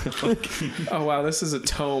a while. Oh, wow. This is a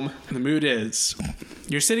tome. The mood is,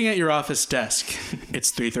 you're sitting at your office desk.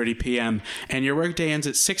 It's 3:30 p.m. and your workday ends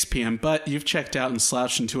at 6 p.m., but you've checked out and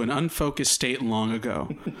slouched into an unfocused state long ago.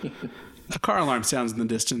 A car alarm sounds in the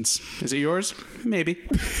distance. Is it yours? Maybe.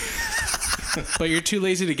 But you're too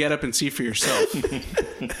lazy to get up and see for yourself.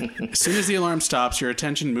 As soon as the alarm stops, your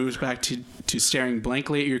attention moves back to staring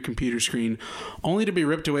blankly at your computer screen, only to be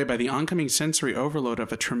ripped away by the oncoming sensory overload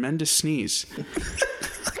of a tremendous sneeze.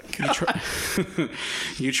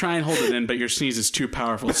 You try and hold it in, but your sneeze is too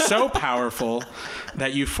powerful. So powerful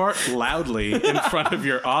that you fart loudly in front of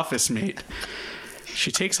your office mate. She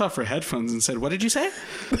takes off her headphones and said, "What did you say?"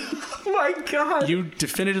 Oh, my God. You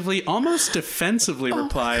definitively, almost defensively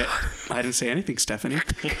reply, "I didn't say anything, Stephanie."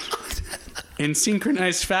 In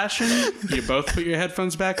synchronized fashion, you both put your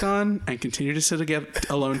headphones back on and continue to sit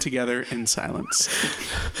alone together in silence.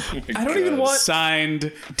 I don't even want...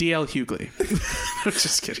 Signed, D.L. Hughley.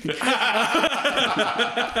 Just kidding.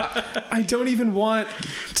 I don't even want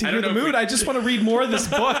to hear the mood. I just want to read more of this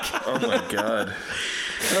book. Oh my God.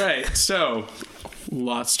 All right, so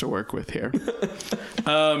lots to work with here.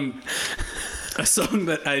 A song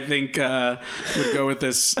that I think would go with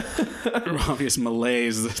this obvious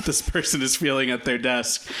malaise that this person is feeling at their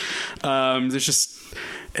desk. There's just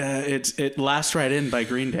it Last Ride In by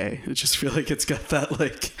Green Day. I just feel like it's got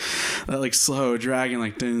that slow dragging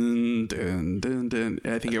like dun dun dun dun.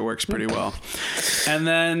 I think it works pretty well. And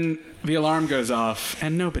then the alarm goes off,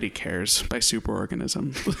 and Nobody Cares by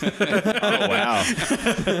Superorganism. Oh wow.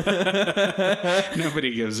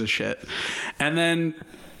 Nobody gives a shit. And then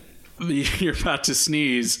you're about to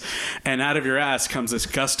sneeze, and out of your ass comes this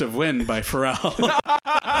Gust of Wind by Pharrell.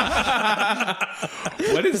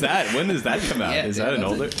 What is that? When does that come out? Yeah, is that an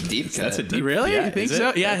older? Deep cut. That's a deep. Really? Yeah, You think is so?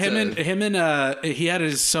 it? Yeah, That's him and he had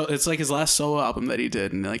it's like his last solo album that he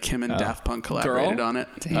did, and like him and Daft Punk collaborated on it.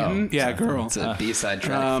 Damn. Yeah, Girl. It's a B-side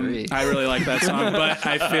track 3. I really like that song, but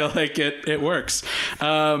I feel like it works.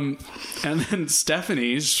 And then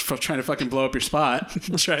Stephanie's trying to fucking blow up your spot.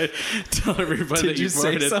 Try to tell everybody Did that you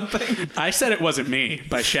say farted. something? I said It Wasn't Me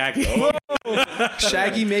by Shaggy.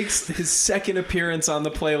 Shaggy makes his second appearance on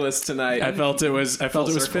the playlist tonight. I felt it was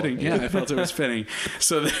fitting. Yeah, I felt it was fitting.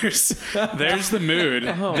 So there's the mood.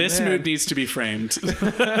 This man. mood needs to be framed.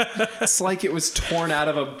 It's like it was torn out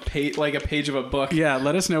of a page of a book. Yeah,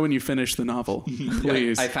 let us know when you finish the novel,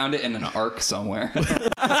 please. I found it in an arc somewhere.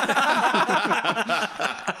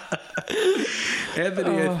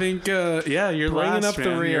 Anthony, I think you're Bringing last, up the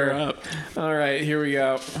man. rear. You're up. All right, here we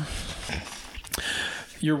go.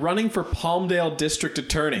 You're running for Palmdale District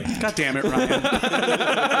Attorney. God damn it, Ryan.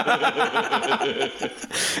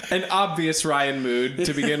 An obvious Ryan mood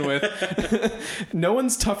to begin with. No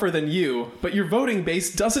one's tougher than you, but your voting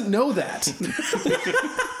base doesn't know that.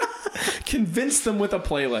 Convince them with a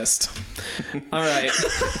playlist. All right.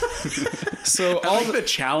 So All the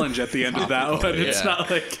challenge at the end of that one. It's yeah. not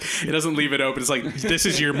like it doesn't leave it open. It's like this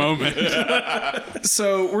is your moment.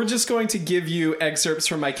 So we're just going to give you excerpts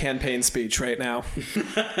from my campaign speech right now.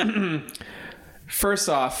 First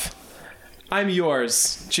off, I'm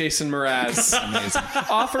yours, Jason Mraz. Amazing.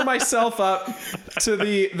 Offer myself up to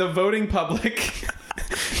the voting public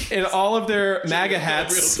in all of their MAGA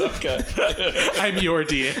hats. I'm your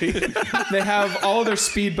DA. They have all of their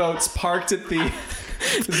speedboats parked at the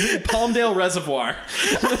Palmdale Reservoir.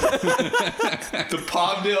 The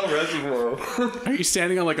Palmdale Reservoir. Are you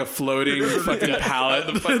standing on like a floating fucking pallet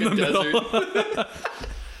in the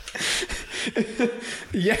Desert.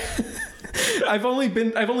 Yeah. I've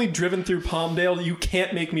only driven through Palmdale. You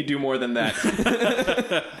can't make me do more than that.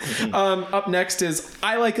 Up next is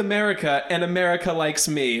I Like America and America Likes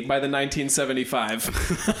Me by the 1975.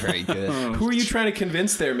 Very good. Who are you trying to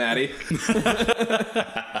convince there, Maddie?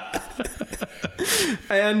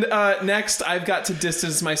 And next, I've got to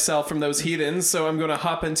distance myself from those heathens, so I'm going to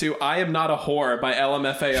hop into I Am Not a Whore by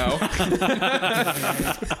LMFAO.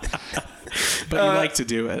 But you like to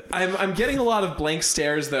do it. I'm getting a lot of blank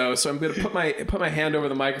stares though, so I'm going to put my hand over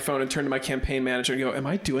the microphone and turn to my campaign manager and go, "Am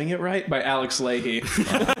I doing it right?" by Alex Leahy.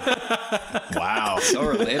 Wow. So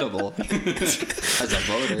relatable. As a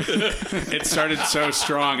voter. It started so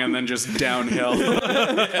strong and then just downhill.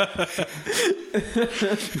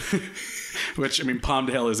 Which, I mean,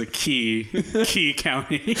 Palmdale is a key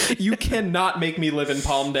county. You cannot make me live in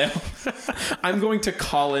Palmdale. I'm going to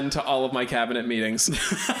call into all of my cabinet meetings.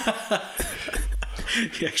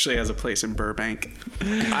 He actually has a place in Burbank.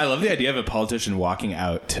 I love the idea of a politician walking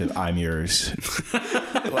out to I'm Yours,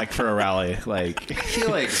 like for a rally, like I feel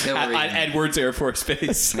like Hillary... at Edwards Air Force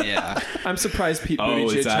Base. Yeah. I'm surprised Pete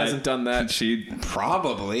Buttigieg hasn't done that. She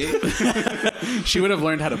Probably. She would have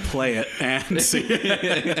learned how to play it and sing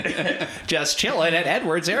it. just chilling at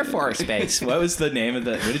Edwards Air Force Base. What was the name of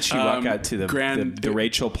the? What did she walk out to? The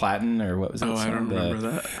Rachel Platten, or what was that? Oh, song? I don't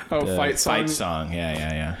remember that. Oh, Fight Song. Fight Song.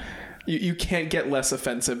 Yeah. You can't get less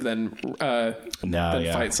offensive than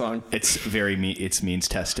Fight Song. It's very it's means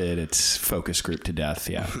tested. It's focus group to death.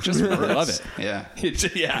 Yeah, just I love it. Yeah.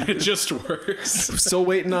 It just works. Still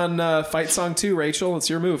waiting on Fight Song 2, Rachel. It's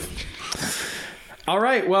your move. All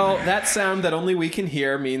right. Well, that sound that only we can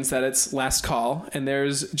hear means that it's last call, and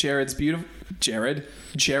there's Gerald's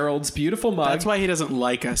beautiful mug. That's why he doesn't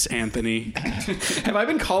like us, Anthony. Have I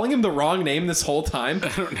been calling him the wrong name this whole time? I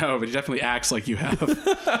don't know, but he definitely acts like you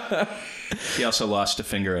have. He also lost a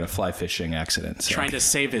finger in a fly fishing accident. So. Trying to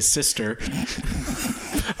save his sister.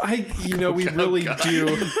 We really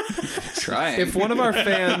do. Trying. If one of our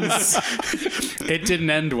fans... It didn't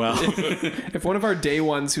end well. If one of our day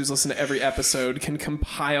ones who's listened to every episode can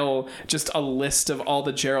compile just a list of all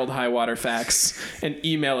the Gerald Highwater facts and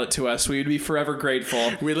email it to us, we would be forever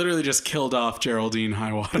grateful. We literally just killed off Geraldine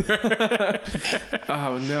Highwater.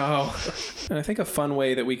 Oh, no. And I think a fun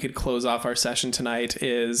way that we could close off our session tonight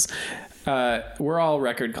is... we're all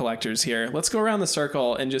record collectors here. Let's go around the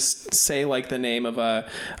circle and just say like the name of a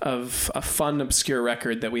fun, obscure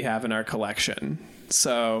record that we have in our collection.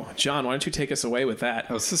 So, John, why don't you take us away with that?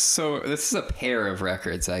 Oh, this is a pair of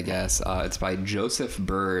records, I guess. It's by Joseph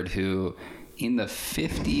Byrd, who in the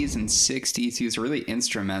 50s and 60s, he was really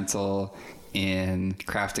instrumental in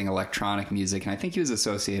crafting electronic music. And I think he was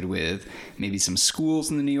associated with maybe some schools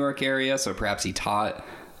in the New York area. So perhaps he taught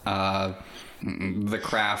the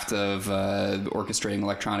craft of orchestrating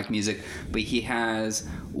electronic music. But he has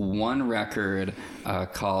one record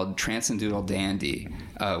called Transcendental Dandy,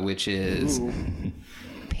 which is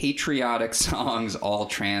patriotic songs all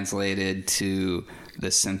translated to the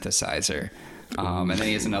synthesizer. And then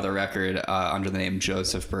he has another record under the name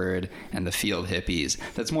Joseph Byrd and the Field Hippies.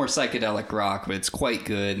 That's more psychedelic rock, but it's quite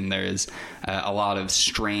good. And there's a lot of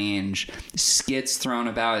strange skits thrown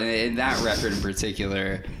about. And in that record in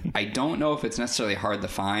particular, I don't know if it's necessarily hard to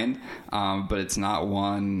find, but it's not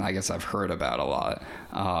one I guess I've heard about a lot.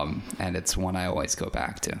 And it's one I always go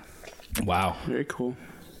back to. Wow. Very cool.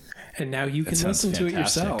 And now you can listen to it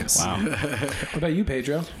yourselves. Wow. What about you,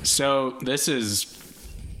 Pedro? So this is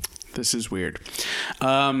weird.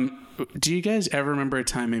 Do you guys ever remember a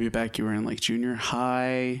time maybe back you were in like junior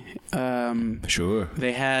high? Sure.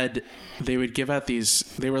 They would give out these,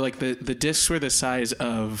 they were like the discs were the size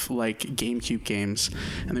of like GameCube games,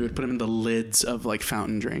 and they would put them in the lids of like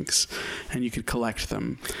fountain drinks, and you could collect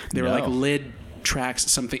them. They were like lid tracks,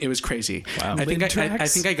 something. It was crazy. Wow. I think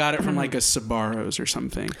I got it from like a Sbarro's or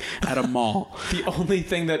something at a mall. The only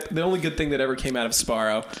good thing that ever came out of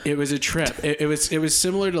Sbarro. It was a trip. It was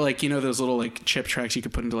similar to like, those little like chip tracks you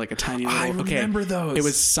could put into like a tiny little. I remember those. It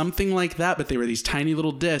was something like that, but they were these tiny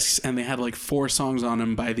little discs, and they had like 4 songs on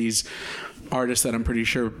them by these artists that I'm pretty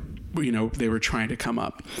sure they were trying to come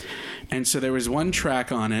up. And so there was one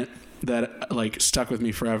track on it that like stuck with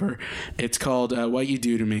me forever. It's called What You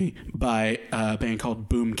Do to Me by a band called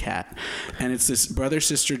Boom Cat, and it's this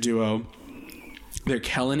brother-sister duo. They're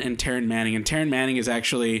Kellen and Taryn Manning, and Taryn Manning is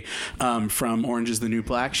actually from Orange Is the New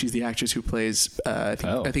Black. She's the actress who plays I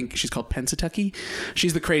think she's called Pensatucky.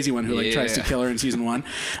 She's the crazy one who tries to kill her in season 1.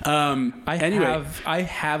 I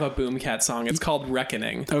have a Boom Cat song. It's called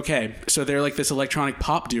Reckoning. Okay, so they're like this electronic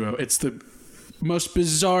pop duo. It's the most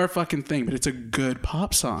bizarre fucking thing, but it's a good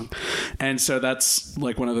pop song. And so that's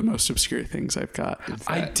like one of the most obscure things I've got.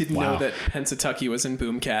 I didn't know that Pensatucky was in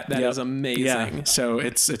Boom Cat. That is amazing. Yeah. So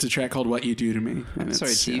it's a track called What You Do to Me. And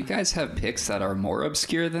sorry, do you guys have picks that are more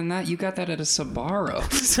obscure than that? You got that at a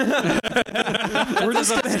Sbarro's. We're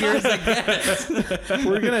just obscure as it gets.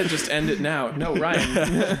 We're gonna just end it now. No, Ryan.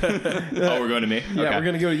 We're going to me? Yeah, okay. We're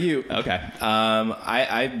gonna go to you. Okay.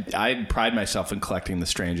 I pride myself in collecting the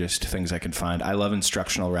strangest things I can find. I love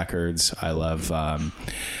instructional records. I love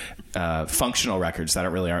functional records that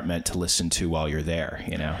aren't meant to listen to while you're there,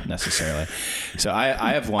 necessarily. So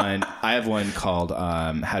I have one. I have one called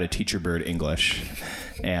 "How to Teach Your Bird English,"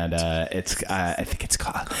 and I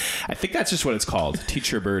think that's just what it's called.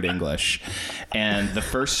 Teach Your Bird English, and the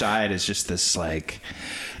first side is just this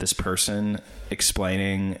person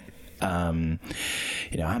explaining. I'm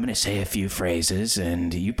going to say a few phrases,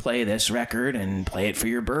 and you play this record and play it for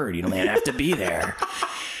your bird. You don't have to be there.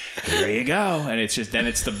 there you go. And it's just, then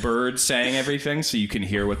it's the bird saying everything so you can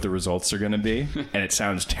hear what the results are going to be. And it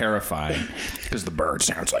sounds terrifying because the bird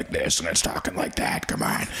sounds like this and it's talking like that. Come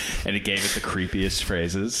on. And it gave it the creepiest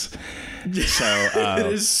phrases. So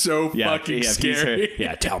it is so fucking scary.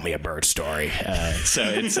 Tell me a bird story. So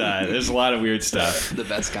it's there's a lot of weird stuff. The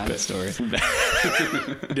best kind of story.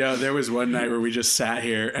 Yeah, there was one night where we just sat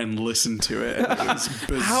here and listened to it. And it was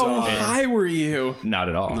bizarre. How high were you? Not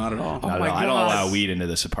at all. Not at all. Not at all. I don't allow weed into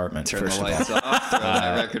this apartment. Turn the lights off. Throw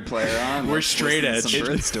that record player on. We're straight edge. Some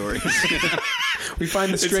bird stories. We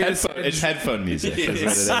find the straightest. It's headphone music. Is what it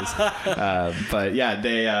is. But yeah,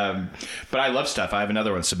 they. But I love stuff. I have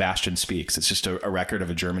another one, Sebastian Speaks. It's just a record of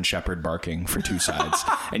a German Shepherd barking for two sides,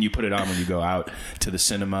 and you put it on when you go out to the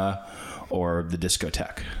cinema or the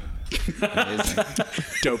discotheque. Amazing.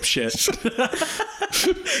 Dope shit.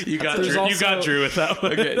 You got Drew with that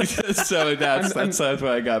one. Okay, so that's what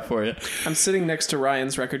I got for you. I'm sitting next to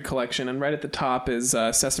Ryan's record collection, and right at the top is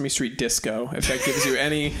Sesame Street Disco, if that gives you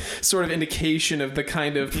any sort of indication of the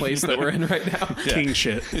kind of place that we're in right now. King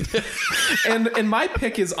shit. And my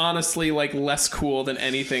pick is honestly like less cool than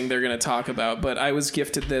anything they're going to talk about, but I was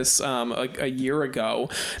gifted this a year ago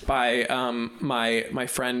by my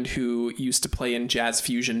friend who used to play in jazz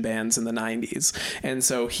fusion bands in the 90s, and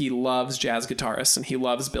so he loves jazz guitarists and he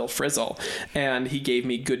loves Bill Frisell, and he gave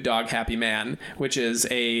me Good Dog Happy Man, which is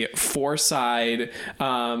a 4-side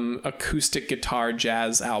acoustic guitar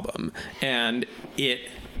jazz album, and it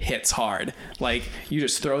hits hard. Like, you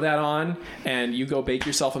just throw that on and you go bake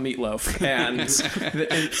yourself a meatloaf and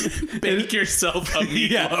Bake yourself a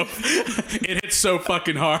meatloaf. It hits so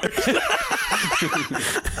fucking hard.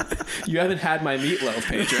 You haven't had my meatloaf,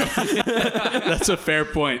 Pedro. That's a fair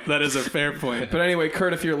point. That is a fair point. But anyway,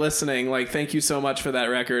 Kurt, if you're listening, like, thank you so much for that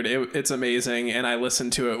record. It's amazing, and I listen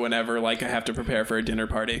to it whenever, like, I have to prepare for a dinner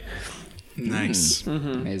party. Nice. Mm-hmm.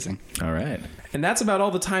 Amazing. All right. And that's about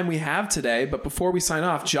all the time we have today. But before we sign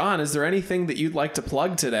off, John, is there anything that you'd like to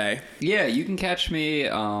plug today? Yeah, you can catch me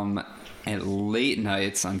at late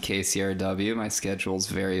nights on KCRW. My schedule's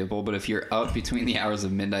variable, but if you're up between the hours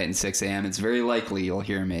of midnight and 6 a.m., it's very likely you'll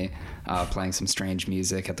hear me playing some strange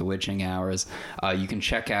music at the witching hours. You can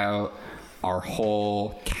check out our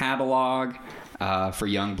whole catalog. For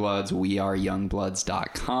Youngbloods,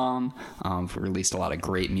 weareyoungbloods.com. We've released a lot of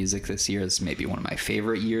great music this year. This is maybe one of my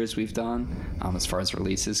favorite years we've done as far as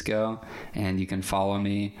releases go. And you can follow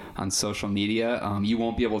me on social media. You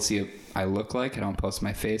won't be able to see what I look like. I don't post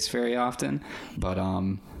my face very often. But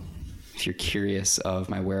if you're curious of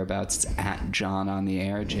my whereabouts, it's at John on the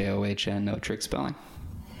Air, John, no trick spelling.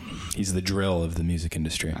 He's the drill of the music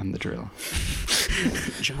industry. I'm the drill.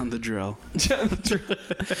 John the Drill. John the Drill.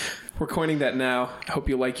 We're coining that now. I hope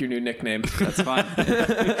you like your new nickname. That's fine.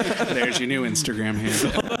 There's your new Instagram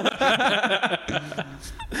handle.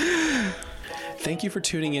 Thank you for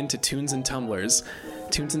tuning in to Tunes and Tumblers.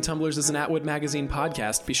 Tunes and Tumblers is an Atwood Magazine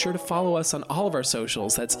podcast. Be sure to follow us on all of our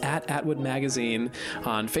socials. That's at Atwood Magazine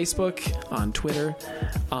on Facebook, on Twitter,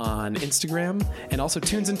 on Instagram, and also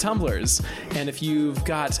Tunes and Tumblers. And if you've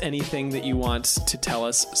got anything that you want to tell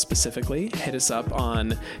us specifically, hit us up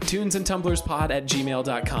on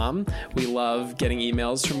tunesandtumblerspod@gmail.com. We love getting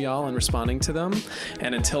emails from y'all and responding to them.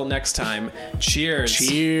 And until next time, cheers.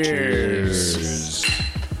 Cheers.